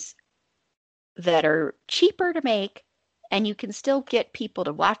movies that are cheaper to make and you can still get people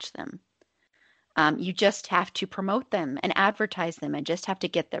to watch them. You just have to promote them and advertise them and just have to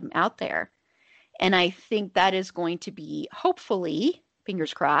get them out there. And I think that is going to be, hopefully,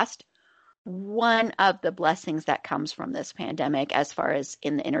 fingers crossed, one of the blessings that comes from this pandemic as far as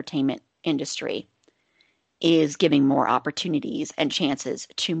in the entertainment industry, is giving more opportunities and chances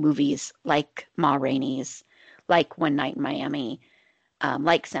to movies like Ma Rainey's, like One Night in Miami,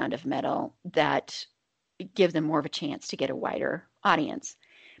 like Sound of Metal, that give them more of a chance to get a wider audience.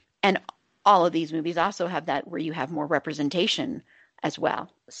 And all of these movies also have that, where you have more representation as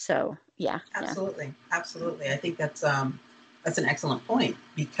well. So, yeah. Absolutely. I think that's an excellent point,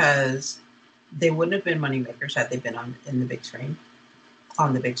 because they wouldn't have been moneymakers had they been on the big screen.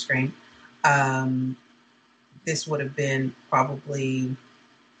 This would have been probably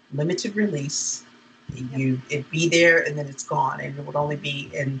limited release, It'd be there and then it's gone, and it would only be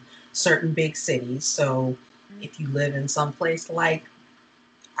in certain big cities. So if you live in some place like,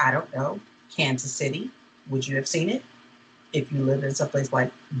 I don't know, Kansas City, would you have seen it? If you live in some place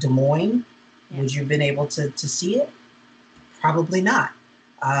like Des Moines, would you have been able to see it? Probably not.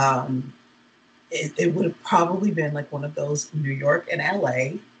 It would have probably been like one of those New York and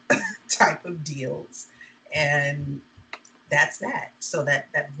LA type of deals. And that's that. So that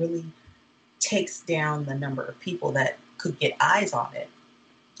really takes down the number of people that could get eyes on it.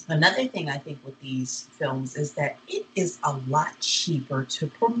 Another thing I think with these films is that it is a lot cheaper to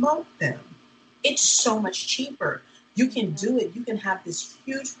promote them. It's so much cheaper. You can do it. You can have this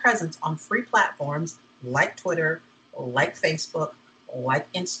huge presence on free platforms like Twitter, like Facebook,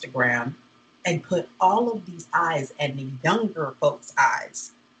 like Instagram, and put all of these eyes and the younger folks'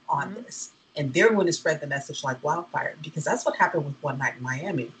 eyes on this. And they're going to spread the message like wildfire, because that's what happened with One Night in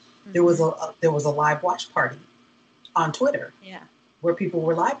Miami. There was a live watch party on Twitter, where people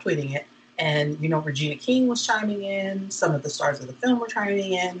were live tweeting it, and Regina King was chiming in. Some of the stars of the film were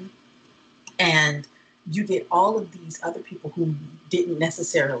chiming in, and you get all of these other people who didn't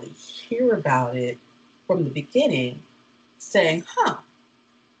necessarily hear about it from the beginning, saying, "Huh,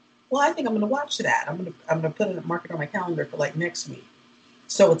 well, I think I'm going to watch that. I'm going to put it mark it on my calendar for like next week."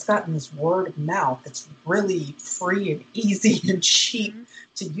 So it's gotten this word of mouth that's really free and easy and cheap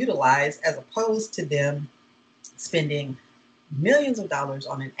to utilize, as opposed to them spending millions of dollars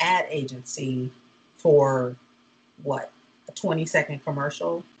on an ad agency for what, a 20-second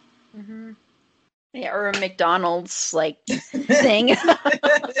commercial? Yeah, or a McDonald's thing.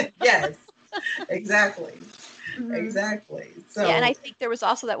 Yes, exactly. Exactly. So yeah, and I think there was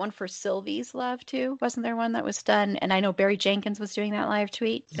also that one for Sylvie's Love too. Wasn't there one that was done? And I know Barry Jenkins was doing that live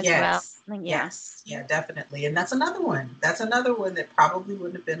tweet as well. Yes, yeah, definitely. And that's another one. That's another one that probably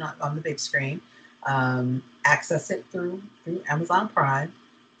wouldn't have been on the big screen. Access it through Amazon Prime.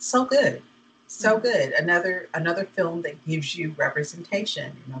 So good. So good. Another film that gives you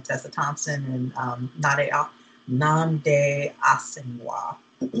representation. Tessa Thompson and Nnamdi Asomugha,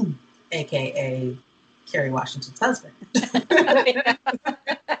 aka Kerry Washington's husband.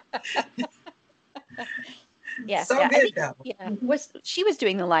 Yeah. So good though. Yeah. She was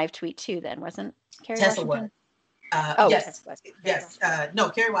doing the live tweet too then, wasn't Kerry Tessa Washington? Yes. Tessa was. Yes. No,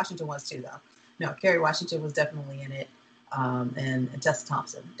 Kerry Washington was too though. No, Kerry Washington was definitely in it. And Tessa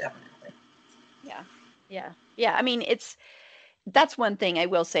Thompson, definitely. Yeah. I mean, that's one thing I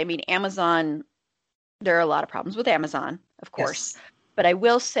will say. I mean, Amazon, there are a lot of problems with Amazon, of course, but I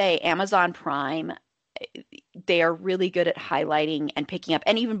will say Amazon Prime, they are really good at highlighting and picking up,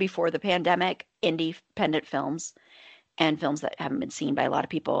 and even before the pandemic, independent films and films that haven't been seen by a lot of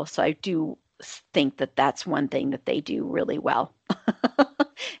people. So I do think that that's one thing that they do really well.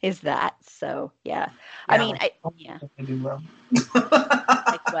 Is that so? Yeah. I mean, they do well.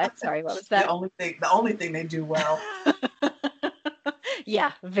 Like what? Sorry, what was that? The only thing they do well.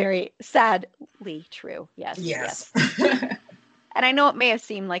 Yeah, very sadly true. Yes. And I know it may have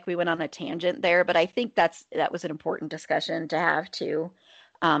seemed like we went on a tangent there, but I think that was an important discussion to have too,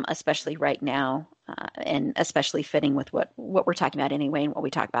 especially right now, and especially fitting with what we're talking about anyway, and what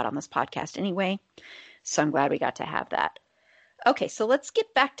we talk about on this podcast anyway. So I'm glad we got to have that. Okay, so let's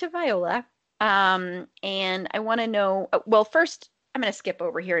get back to Viola. And I want to know, well, first I'm going to skip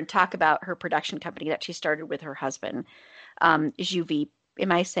over here and talk about her production company that she started with her husband, Juvie.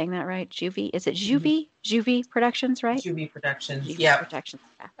 Am I saying that right? Juvie? Is it Juvie? Juvie Productions, right? Juvie Productions. Juvie Productions.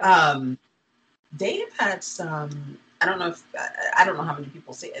 Yeah. Okay. They have had some, I don't know how many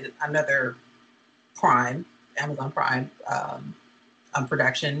people see it. Another Amazon Prime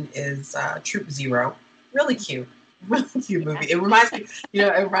production is Troop Zero. Really cute movie. It reminds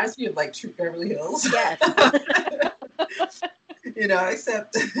me of like Troop Beverly Hills. Yes.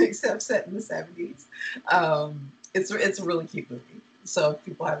 Except set in the 70s. It's a really cute movie. So if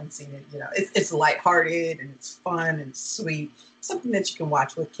people haven't seen it, it's lighthearted and it's fun and sweet. Something that you can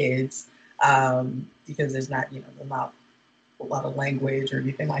watch with kids, because there's not a lot of language or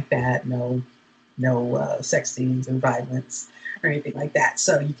anything like that. No sex scenes and violence or anything like that.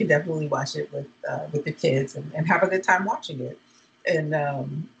 So you can definitely watch it with the kids and have a good time watching it.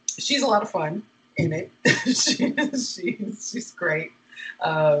 And she's a lot of fun in it. She's great.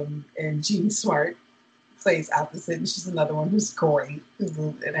 And Jean Smart plays opposite, and she's another one who's great, who's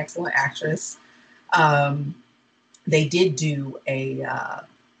an excellent actress. They did do a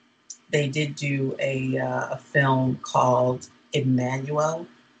film called Emmanuel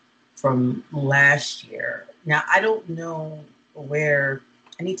from last year. Now I don't know where.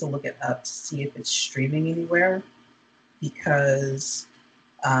 I need to look it up to see if it's streaming anywhere, because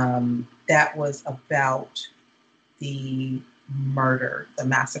That was about the murder, the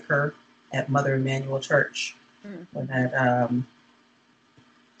massacre at Mother Emanuel Church, when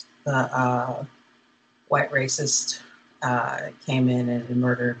the white racist came in and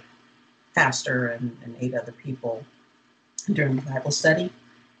murdered pastor and 8 other people during the Bible study.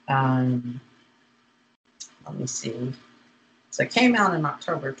 Let me see. So it came out in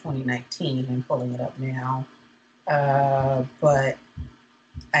October 2019. I'm pulling it up now. But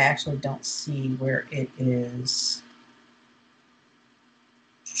I actually don't see where it is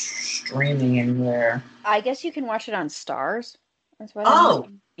streaming anywhere. I guess you can watch it on Stars. That's what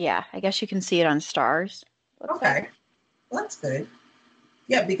yeah, I guess you can see it on Stars. Okay. Well, that's good.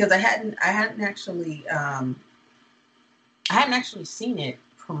 Yeah, because I hadn't actually seen it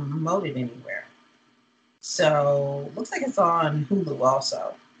promoted anywhere. So looks like it's on Hulu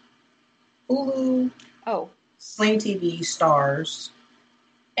also. Hulu, Sling TV, Stars,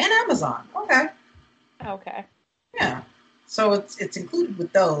 and Amazon. Okay. Yeah. So it's included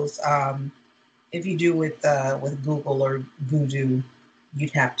with those. If you do with Google or Vudu,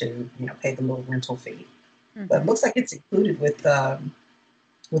 you'd have to pay the little rental fee. Mm-hmm. But it looks like it's included with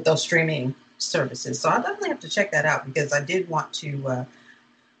those streaming services. So I definitely have to check that out because I did want to.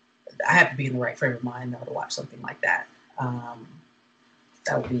 I have to be in the right frame of mind though to watch something like that.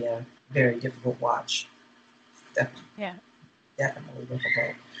 That would be a very difficult watch. Definitely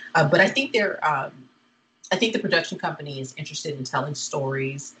difficult. But I think I think the production company is interested in telling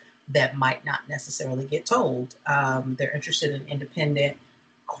stories that might not necessarily get told. They're interested in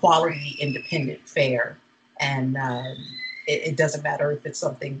quality independent fare, and it doesn't matter if it's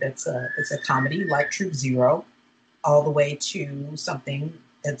something it's a comedy like Troop Zero, all the way to something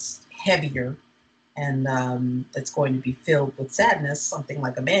that's heavier and that's going to be filled with sadness, something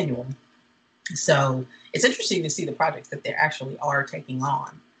like Emmanuel. So it's interesting to see the projects that they actually are taking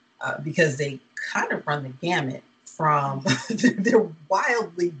on because they kind of run the gamut from, they're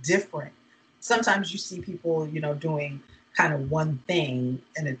wildly different. Sometimes you see people, doing kind of one thing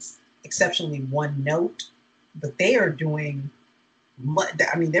and it's exceptionally one note, but they are doing,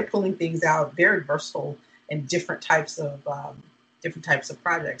 they're pulling things out very versatile in different types of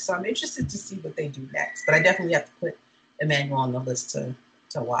projects. So I'm interested to see what they do next, but I definitely have to put Emmanuel on the list to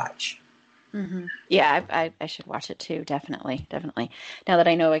watch. Mm-hmm. Yeah, I should watch it too. Definitely. Now that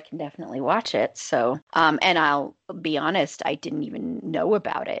I know I can definitely watch it. So, and I'll be honest, I didn't even know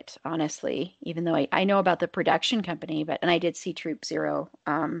about it, honestly, even though I know about the production company, and I did see Troop Zero.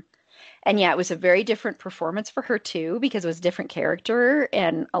 And yeah, it was a very different performance for her too, because it was a different character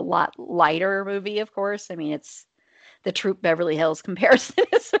and a lot lighter movie, of course. I mean, it's the Troop Beverly Hills comparison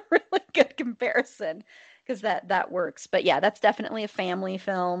is a really good comparison because that works. But yeah, that's definitely a family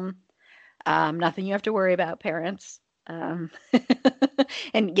film. Nothing you have to worry about, parents. And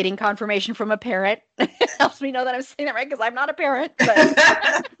getting confirmation from a parent helps me know that I'm saying that right because I'm not a parent.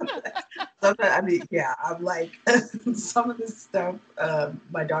 But Sometimes, I'm like, some of this stuff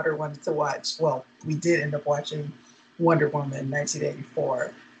my daughter wanted to watch. Well, we did end up watching Wonder Woman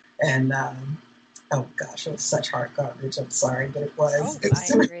 1984. And, oh gosh, it was such hard garbage. I'm sorry, but it was. I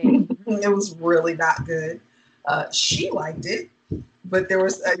agree. It was really not good. She liked it. But there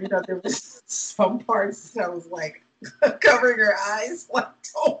was, there was some parts that I was like covering her eyes, like,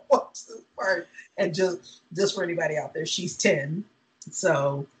 don't watch this part. And just for anybody out there, she's 10.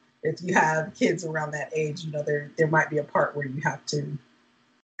 So if you have kids around that age, there might be a part where you have to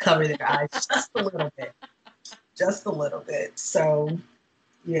cover their eyes just a little bit. So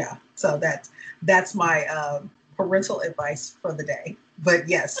yeah, so that's my parental advice for the day. But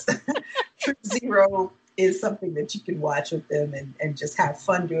yes, Troop Zero is something that you can watch with them and just have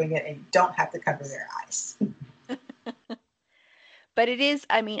fun doing it, and you don't have to cover their eyes. But it is,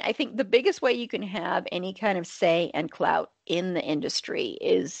 I think the biggest way you can have any kind of say and clout in the industry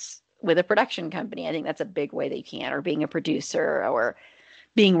is with a production company. I think that's a big way that you can, or being a producer, or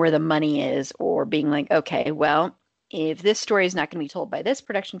being where the money is, or being like, okay, well, if this story is not going to be told by this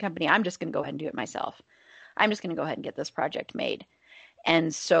production company, I'm just going to go ahead and do it myself. I'm just going to go ahead and get this project made.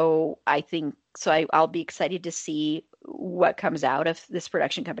 And so I think, I'll be excited to see what comes out of this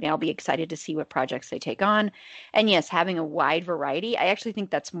production company. I'll be excited to see what projects they take on. And yes, having a wide variety, I actually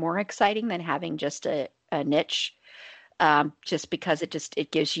think that's more exciting than having just a niche, just because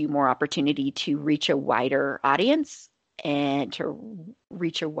it gives you more opportunity to reach a wider audience and to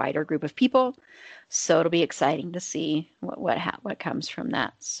reach a wider group of people. So it'll be exciting to see what comes from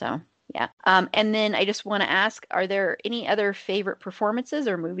that. So. Yeah. And then I just want to ask, are there any other favorite performances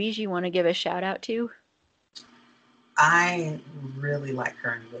or movies you want to give a shout out to? I really like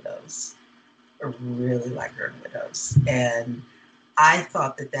Her in Widows. And I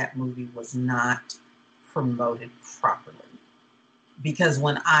thought that movie was not promoted properly, because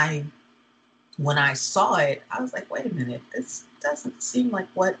when I saw it, I was like, wait a minute, this doesn't seem like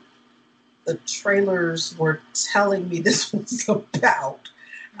what the trailers were telling me this was about.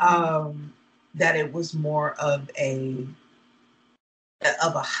 That it was more of a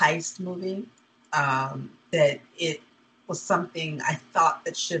heist movie. That it was something I thought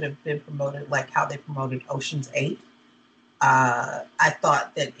that should have been promoted like how they promoted Ocean's 8. I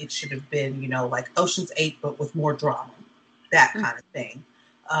thought that it should have been, like Ocean's 8, but with more drama, that kind of thing.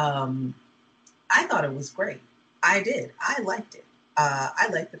 I thought it was great. I did. I liked it. I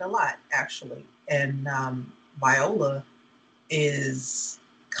liked it a lot, actually. And Viola is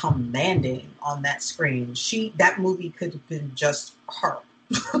commanding on that screen. That movie could have been just her,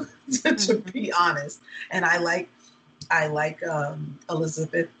 to be honest. And I like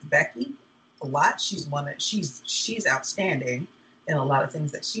Elizabeth Becky a lot. She's outstanding in a lot of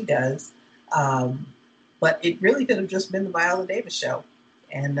things that she does. But it really could have just been the Viola Davis show,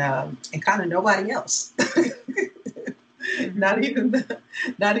 and kind of nobody else. Not even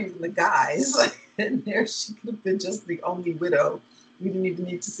the guys in there. She could have been just the only widow. We didn't even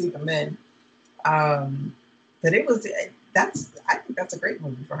need to see the men. But I think that's a great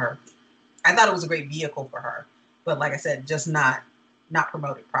movie for her. I thought it was a great vehicle for her, but like I said, just not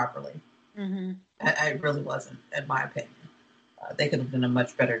promoted properly. Mm-hmm. I really wasn't, in my opinion. They could have done a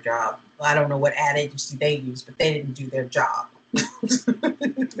much better job. I don't know what ad agency they used, but they didn't do their job.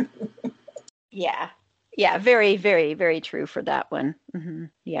 Yeah, very, very, very true for that one. Mm-hmm.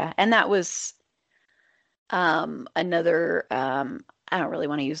 Yeah, and that was another, I don't really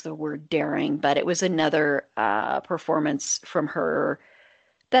want to use the word daring, but it was another performance from her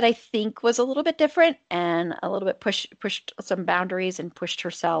that I think was a little bit different and a little bit pushed some boundaries and pushed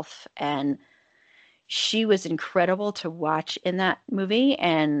herself. And she was incredible to watch in that movie,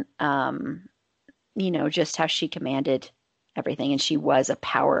 and just how she commanded everything. And she was a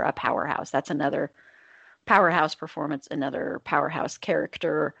powerhouse. That's another powerhouse performance, another powerhouse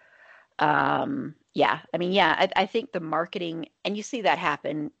character. I think the marketing, and you see that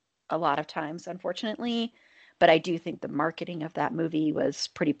happen a lot of times, unfortunately, but I do think the marketing of that movie was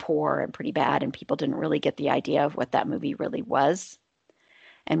pretty poor and pretty bad, and people didn't really get the idea of what that movie really was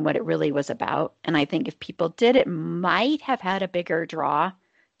and what it really was about. And I think if people did, it might have had a bigger draw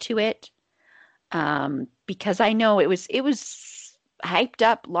to it, because I know it was hyped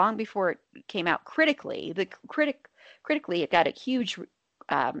up long before it came out critically. Critically, it got a huge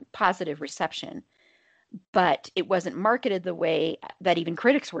positive reception, but it wasn't marketed the way that even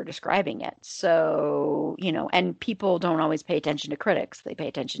critics were describing it. So, and people don't always pay attention to critics. They pay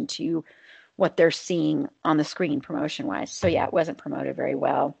attention to what they're seeing on the screen promotion-wise. So yeah, it wasn't promoted very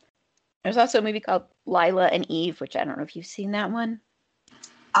well. There's also a movie called Lila and Eve, which I don't know if you've seen that one.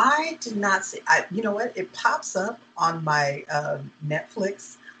 I did not see. You know what? It pops up on my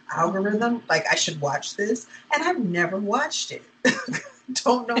Netflix algorithm. Like, I should watch this, and I've never watched it.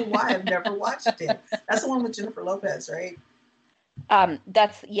 Don't know why I've never watched it. That's the one with Jennifer Lopez, right? I'm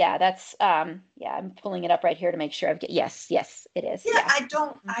pulling it up right here to make sure yes, it is. Yeah,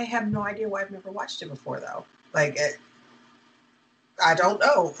 I have no idea why I've never watched it before, though. Like, I don't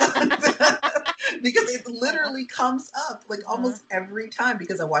know. Because it literally comes up like almost every time,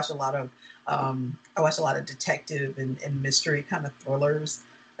 because I watch a lot of detective and mystery kind of thrillers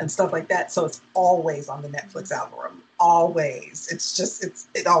and stuff like that. So it's always on the Netflix algorithm. Always.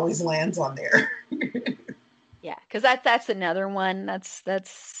 It always lands on there. Yeah, because that's another one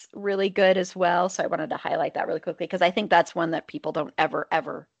that's really good as well. So I wanted to highlight that really quickly, because I think that's one that people don't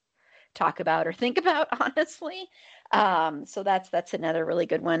ever talk about or think about, honestly. So that's another really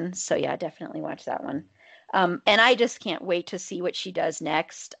good one. So yeah, definitely watch that one. And I just can't wait to see what she does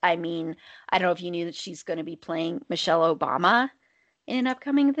next. I mean, I don't know if you knew that she's going to be playing Michelle Obama in an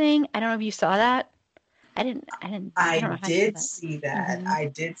upcoming thing. I don't know if you saw that. I did see that. Mm-hmm. I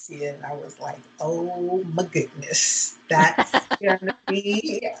did see it, and I was like, oh my goodness, that's going to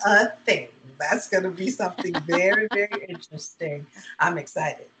be a thing. That's going to be something very, very interesting. I'm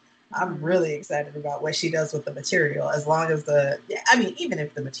excited. I'm really excited about what she does with the material, as long as even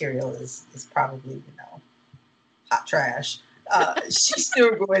if the material is probably, hot trash, she's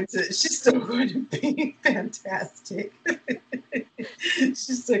still going to be fantastic.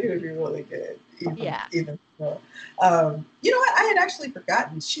 She's still going to be really good. Even so. You know what? I had actually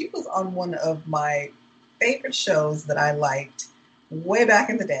forgotten. She was on one of my favorite shows that I liked way back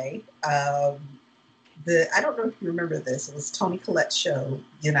in the day. I don't know if you remember this. It was Toni Collette's show,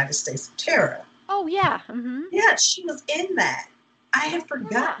 United States of Terror. Oh, yeah. Mm-hmm. Yeah, she was in that. I had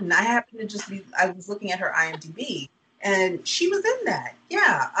forgotten. I happened to I was looking at her IMDb, And she was in that.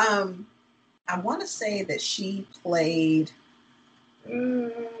 Yeah. I want to say that she played,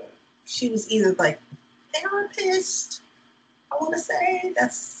 she was either like therapist, I want to say.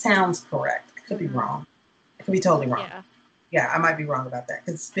 That sounds correct. I could be wrong. I could be totally wrong. Yeah, I might be wrong about that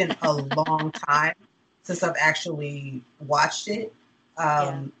because it's been a long time since I've actually watched it.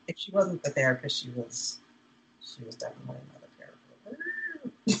 If she wasn't the therapist, she was definitely another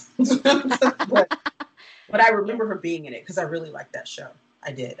therapist. but I remember her being in it because I really liked that show.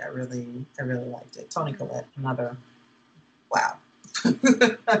 I did. I really liked it. Toni Collette, another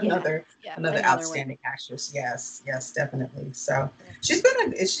another outstanding actress. Yes, definitely. So she's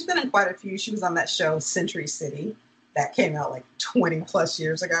been in quite a few. She was on that show Century City that came out like 20 plus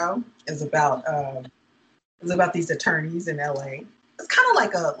years ago. It was about these attorneys in LA. It's kind of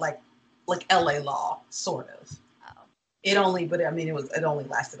like LA Law, sort of. Oh. It only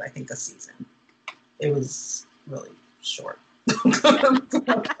lasted, I think, a season. It was really short.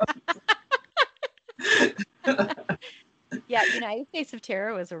 Yeah, United States of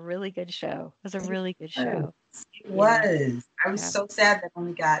Terror was a really good show. It was a really good show. It was. I was so sad that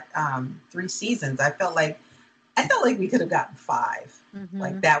only got 3 seasons. I felt like we could have gotten 5. Mm-hmm.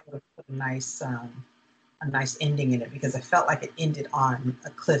 Like that would have put a nice ending in it because I felt like it ended on a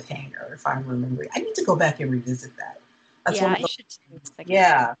cliffhanger. If I'm remembering, I need to go back and revisit that. That's I should too.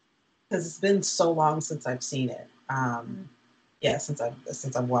 Yeah, because it's been so long since I've seen it. Yeah, since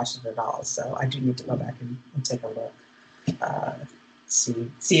I've watched it at all. So I do need to go back and take a look.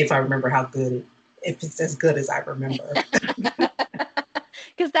 See if I remember if it's as good as I remember.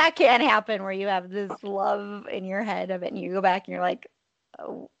 Because that can happen where you have this love in your head of it and you go back and you're like,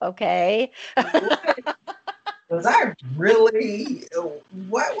 oh, okay. What was I really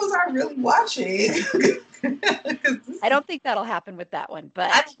watching? I don't think that'll happen with that one,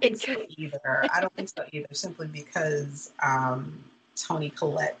 but I don't think so either. Simply because Toni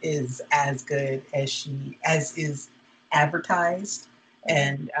Collette is as good as is advertised,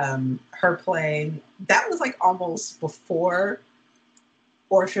 and her playing that was like almost before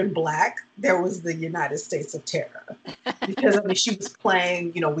Orphan Black. There was the United States of Terror because she was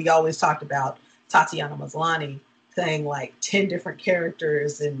playing. We always talked about Tatiana Maslany playing like 10 different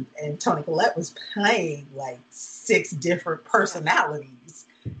characters, and Toni Collette was playing like 6 different personalities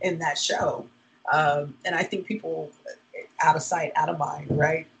in that show. And I think people, out of sight, out of mind,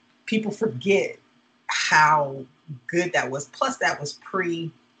 right? People forget how good that was. Plus, that was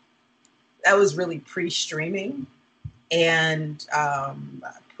really pre-streaming and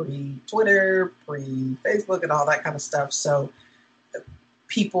pre-Twitter, pre-Facebook, and all that kind of stuff. So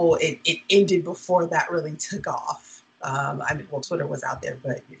people, it ended before that really took off. Twitter was out there,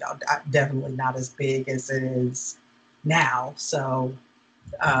 but definitely not as big as it is now. So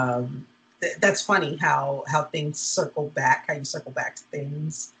that's funny how things circle back, how you circle back to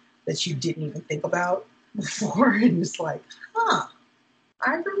things that you didn't even think about before, and it's like, I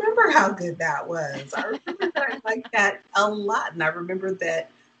remember how good that was. I remember that I liked that a lot, and I remember that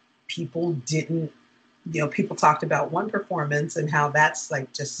people didn't. People talked about one performance and how that's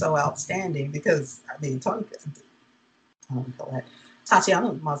like just so outstanding because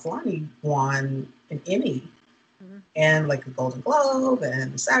Tatiana Maslany won an Emmy and like a Golden Globe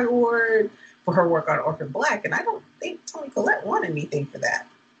and a SAG Award for her work on Orphan Black, and I don't think Toni Collette won anything for that.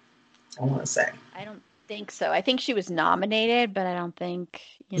 I want to say. I don't think so. I think she was nominated, but I don't think.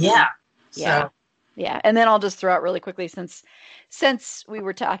 Yeah. Yeah, and then I'll just throw out really quickly since we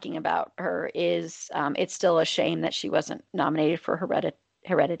were talking about her is it's still a shame that she wasn't nominated for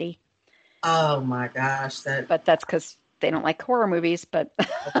Heredity. Oh my gosh, but that's because they don't like horror movies. But I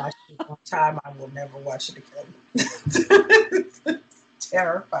watched it one time, I will never watch it again.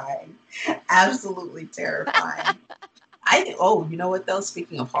 Terrifying, absolutely terrifying. You know what though?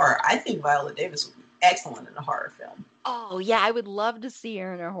 Speaking of horror, I think Viola Davis would be excellent in a horror film. Oh, yeah, I would love to see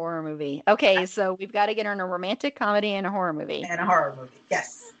her in a horror movie. Okay, so we've got to get her in a romantic comedy and a horror movie. And a horror movie,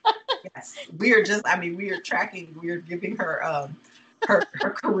 yes. Yes. We are giving her her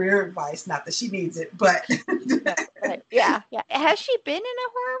career advice, not that she needs it, but. Yeah. Has she been in a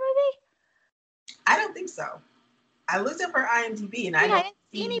horror movie? I don't think so. I looked up her IMDb and I didn't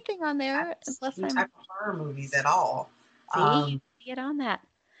see anything on there unless I'm type of horror movies at all. Get on that.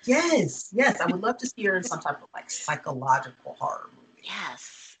 Yes. I would love to see her in some type of like psychological horror movie.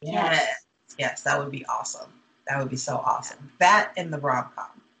 Yes. That would be awesome. That would be so awesome. That and the rom-com.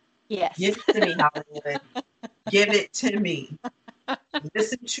 Yes. Give it to me, Hollywood. Give it to me.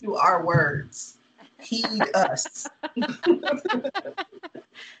 Listen to our words. Heed us.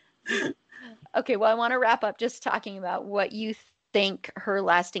 Okay, well, I want to wrap up just talking about what you think her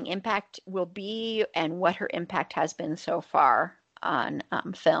lasting impact will be and what her impact has been so far on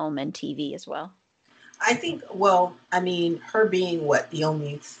film and TV as well? I think, well, I mean, her being the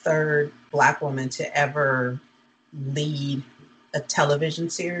only third Black woman to ever lead a television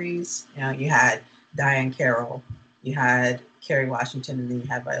series. You know, you had Diane Carroll, you had Kerry Washington, and then you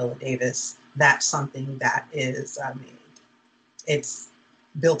had Viola Davis. That's something that is, I mean, it's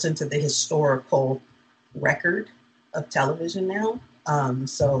built into the historical record of television now.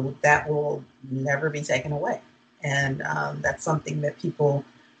 So that will never be taken away. And that's something that people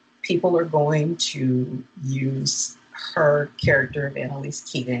are going to use her character of Annalise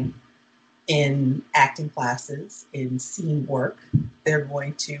Keating in acting classes, in scene work. They're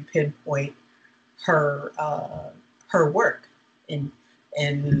going to pinpoint her work and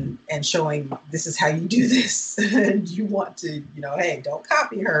showing this is how you do this. And you want to, you know, hey, don't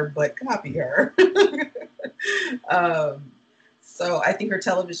copy her, but copy her. So I think her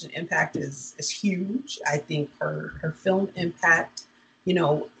television impact is huge. I think her film impact, you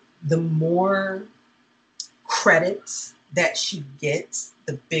know, the more credits that she gets,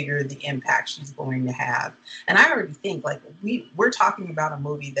 the bigger the impact she's going to have. And I already think, like, we're talking about a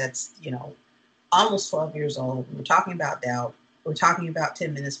movie that's, you know, almost 12 years old. We're talking about Doubt. We're talking about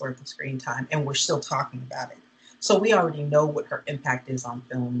 10 minutes worth of screen time, and we're still talking about it. So we already know what her impact is on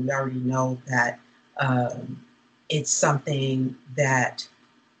film. We already know that it's something that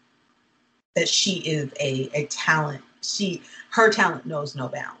she is a talent. Her talent knows no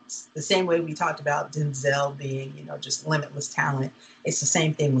bounds. The same way we talked about Denzel being, you know, just limitless talent. It's the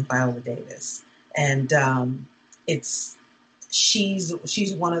same thing with Viola Davis. And she's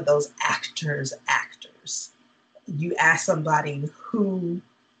one of those actors. You ask somebody who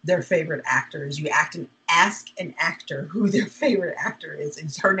their favorite actor is. You ask an actor who their favorite actor is,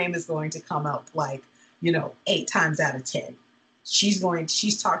 and her name is going to come up like, you know, 8 times out of 10. She's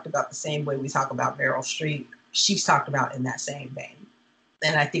talked about the same way we talk about Meryl Streep. She's talked about in that same vein.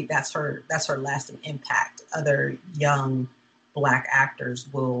 And I think that's her lasting impact. Other young Black actors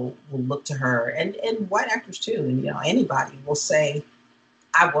will look to her, and white actors too. And, you know, anybody will say,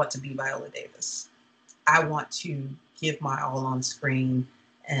 I want to be Viola Davis. I want to give my all on screen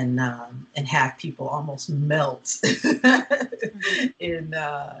and have people almost melt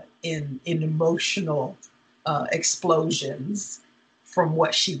in emotional explosions from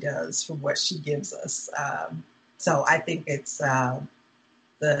what she does, from what she gives us. So I think it's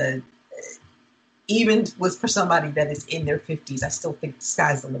even for somebody that is in their 50s, I still think the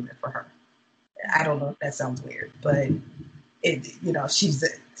sky's the limit for her. I don't know if that sounds weird, but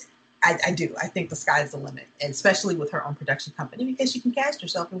I do. I think the sky's the limit, and especially with her own production company, because she can cast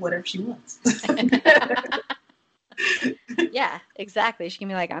herself in whatever she wants. Yeah, exactly. She can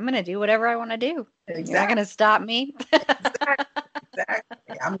be like, I'm going to do whatever I want to do. Exactly. You're not going to stop me.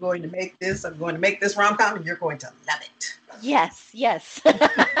 Exactly. I'm going to make this rom-com, and you're going to love it. Yes.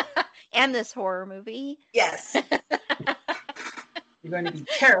 And this horror movie. Yes. You're going to be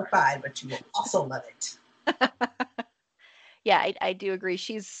terrified, but you will also love it. Yeah, I do agree.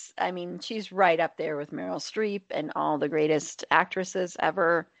 She's right up there with Meryl Streep and all the greatest actresses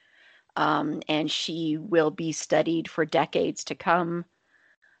ever. And she will be studied for decades to come.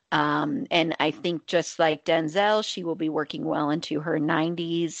 And I think just like Denzel, she will be working well into her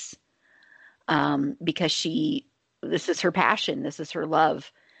 90s because this is her passion. This is her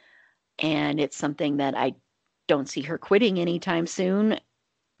love. And it's something that I don't see her quitting anytime soon.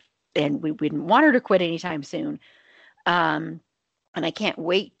 And we wouldn't want her to quit anytime soon. And I can't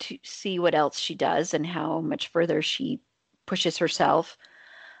wait to see what else she does and how much further she pushes herself.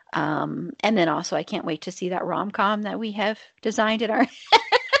 And then also I can't wait to see that rom-com that we have designed in our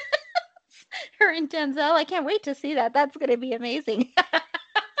her and Denzel. I can't wait to see that. That's going to be amazing.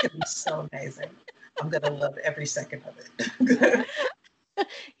 It's going to be so amazing. I'm going to love every second of it.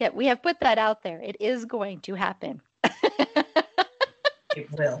 Yeah, we have put that out there. It is going to happen.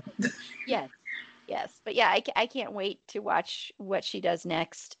 It will. Yes. But yeah, I can't wait to watch what she does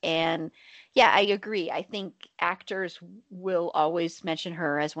next. And yeah, I agree. I think actors will always mention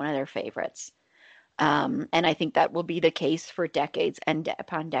her as one of their favorites. And I think that will be the case for decades and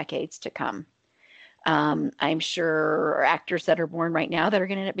upon decades to come. I'm sure actors that are born right now that are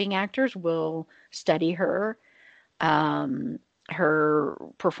going to end up being actors will study her. Her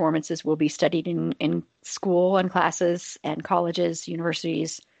performances will be studied in school and classes and colleges,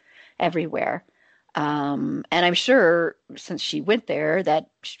 universities, everywhere. And I'm sure since she went there that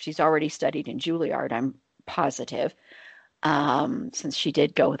she's already studied in Juilliard, I'm positive, since she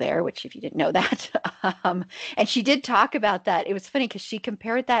did go there, which if you didn't know that. And she did talk about that. It was funny because she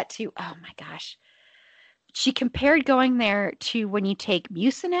compared that to, oh my gosh, she compared going there to when you take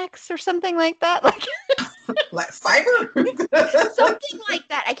Mucinex or something like that. Like like fiber? something like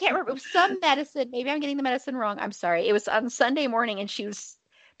that. I can't remember. It was some medicine. Maybe I'm getting the medicine wrong. I'm sorry. It was on Sunday morning, and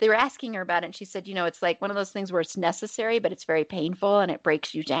they were asking her about it, and she said, it's like one of those things where it's necessary, but it's very painful, and it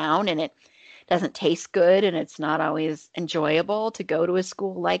breaks you down, and it doesn't taste good, and it's not always enjoyable to go to a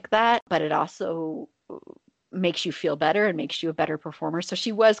school like that, but it also makes you feel better and makes you a better performer. So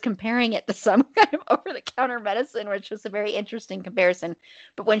she was comparing it to some kind of over-the-counter medicine, which was a very interesting comparison.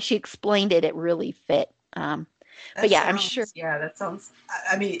 But when she explained it, it really fit. But yeah, I'm sure. Yeah, that sounds,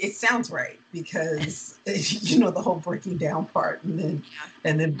 I mean, it sounds right because, the whole breaking down part and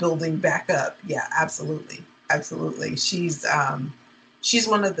then building back up. Yeah, absolutely. Absolutely. She's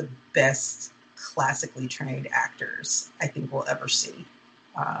one of the best classically trained actors I think we'll ever see.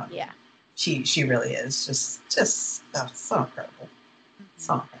 Yeah. She really is just so incredible.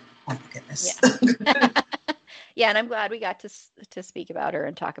 So incredible. Oh my goodness. Yeah. Yeah, and I'm glad we got to speak about her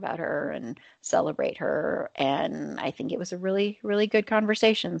and talk about her and celebrate her. And I think it was a really, really good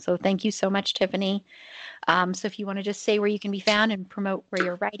conversation. So thank you so much, Tiffany. So if you want to just say where you can be found and promote where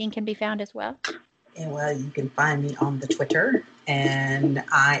your writing can be found as well. And well, you can find me on the Twitter, and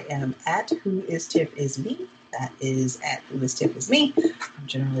I am at whoistiffisme. That is at whoistiffisme. I'm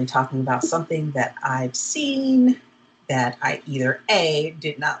generally talking about something that I've seen that I either A,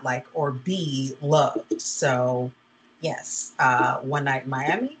 did not like, or B, loved. So, yes, One Night in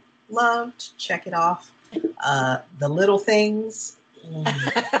Miami, loved, check it off. The Little Things,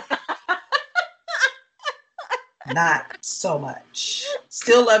 not so much.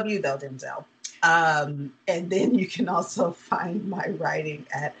 Still love you, though, Denzel. And then you can also find my writing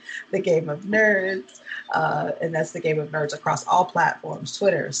at The Game of Nerds, and that's The Game of Nerds across all platforms,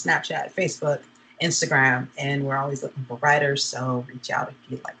 Twitter, Snapchat, Facebook, Instagram, and we're always looking for writers, so reach out if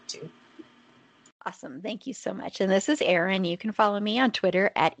you'd like to. Awesome. Thank you so much. And this is Erin. You can follow me on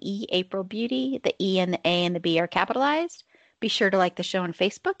Twitter at eAprilBeauty. The E and the A and the B are capitalized. Be sure to like the show on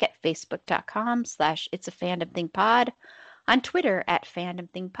Facebook at facebook.com/itsafandom-thing-pod. On Twitter at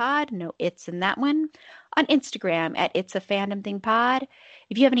FandomThingPod. No it's in that one. On Instagram at It's a Fandom Thing Pod.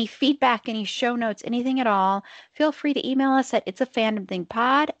 If you have any feedback, any show notes, anything at all, feel free to email us at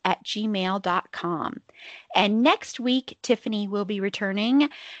itsafandomthingpod@gmail.com. And next week, Tiffany will be returning,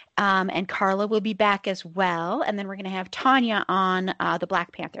 and Carla will be back as well. And then we're going to have Tanya on the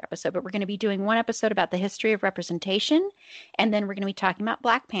Black Panther episode. But we're going to be doing one episode about the history of representation, and then we're going to be talking about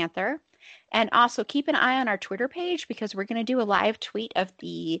Black Panther. And also keep an eye on our Twitter page because we're going to do a live tweet of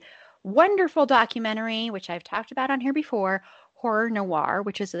the wonderful documentary, which I've talked about on here before, Horror Noir,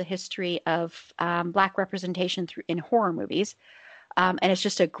 which is the history of Black representation in horror movies. And it's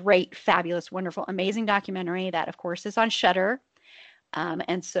just a great, fabulous, wonderful, amazing documentary that, of course, is on Shudder.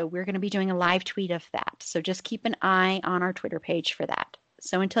 And so we're going to be doing a live tweet of that. So just keep an eye on our Twitter page for that.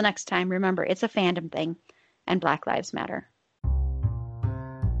 So until next time, remember, it's a fandom thing, and Black Lives Matter.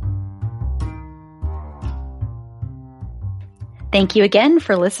 Thank you again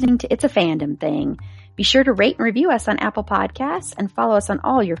for listening to It's a Fandom Thing. Be sure to rate and review us on Apple Podcasts and follow us on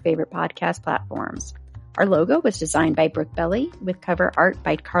all your favorite podcast platforms. Our logo was designed by Brooke Belly with cover art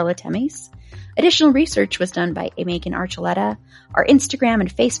by Carla Temes. Additional research was done by Megan Archuleta. Our Instagram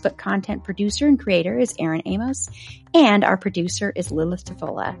and Facebook content producer and creator is Erin Amos, and our producer is Lilith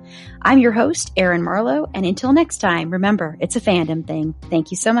Tafola. I'm your host, Erin Marlowe, and until next time, remember, it's a fandom thing.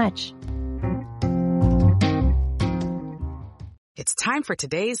 Thank you so much. It's time for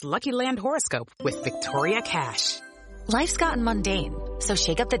today's Lucky Land horoscope with Victoria Cash. Life's gotten mundane, so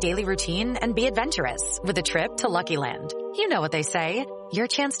shake up the daily routine and be adventurous with a trip to Lucky Land. You know what they say, your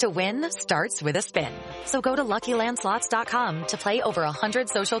chance to win starts with a spin. So go to LuckyLandSlots.com to play over 100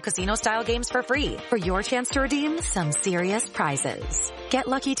 social casino-style games for free for your chance to redeem some serious prizes. Get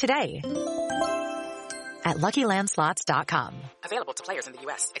lucky today at LuckyLandSlots.com. Available to players in the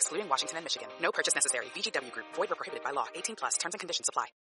U.S., excluding Washington and Michigan. No purchase necessary. VGW Group. Void where prohibited by law. 18+. Terms and conditions apply.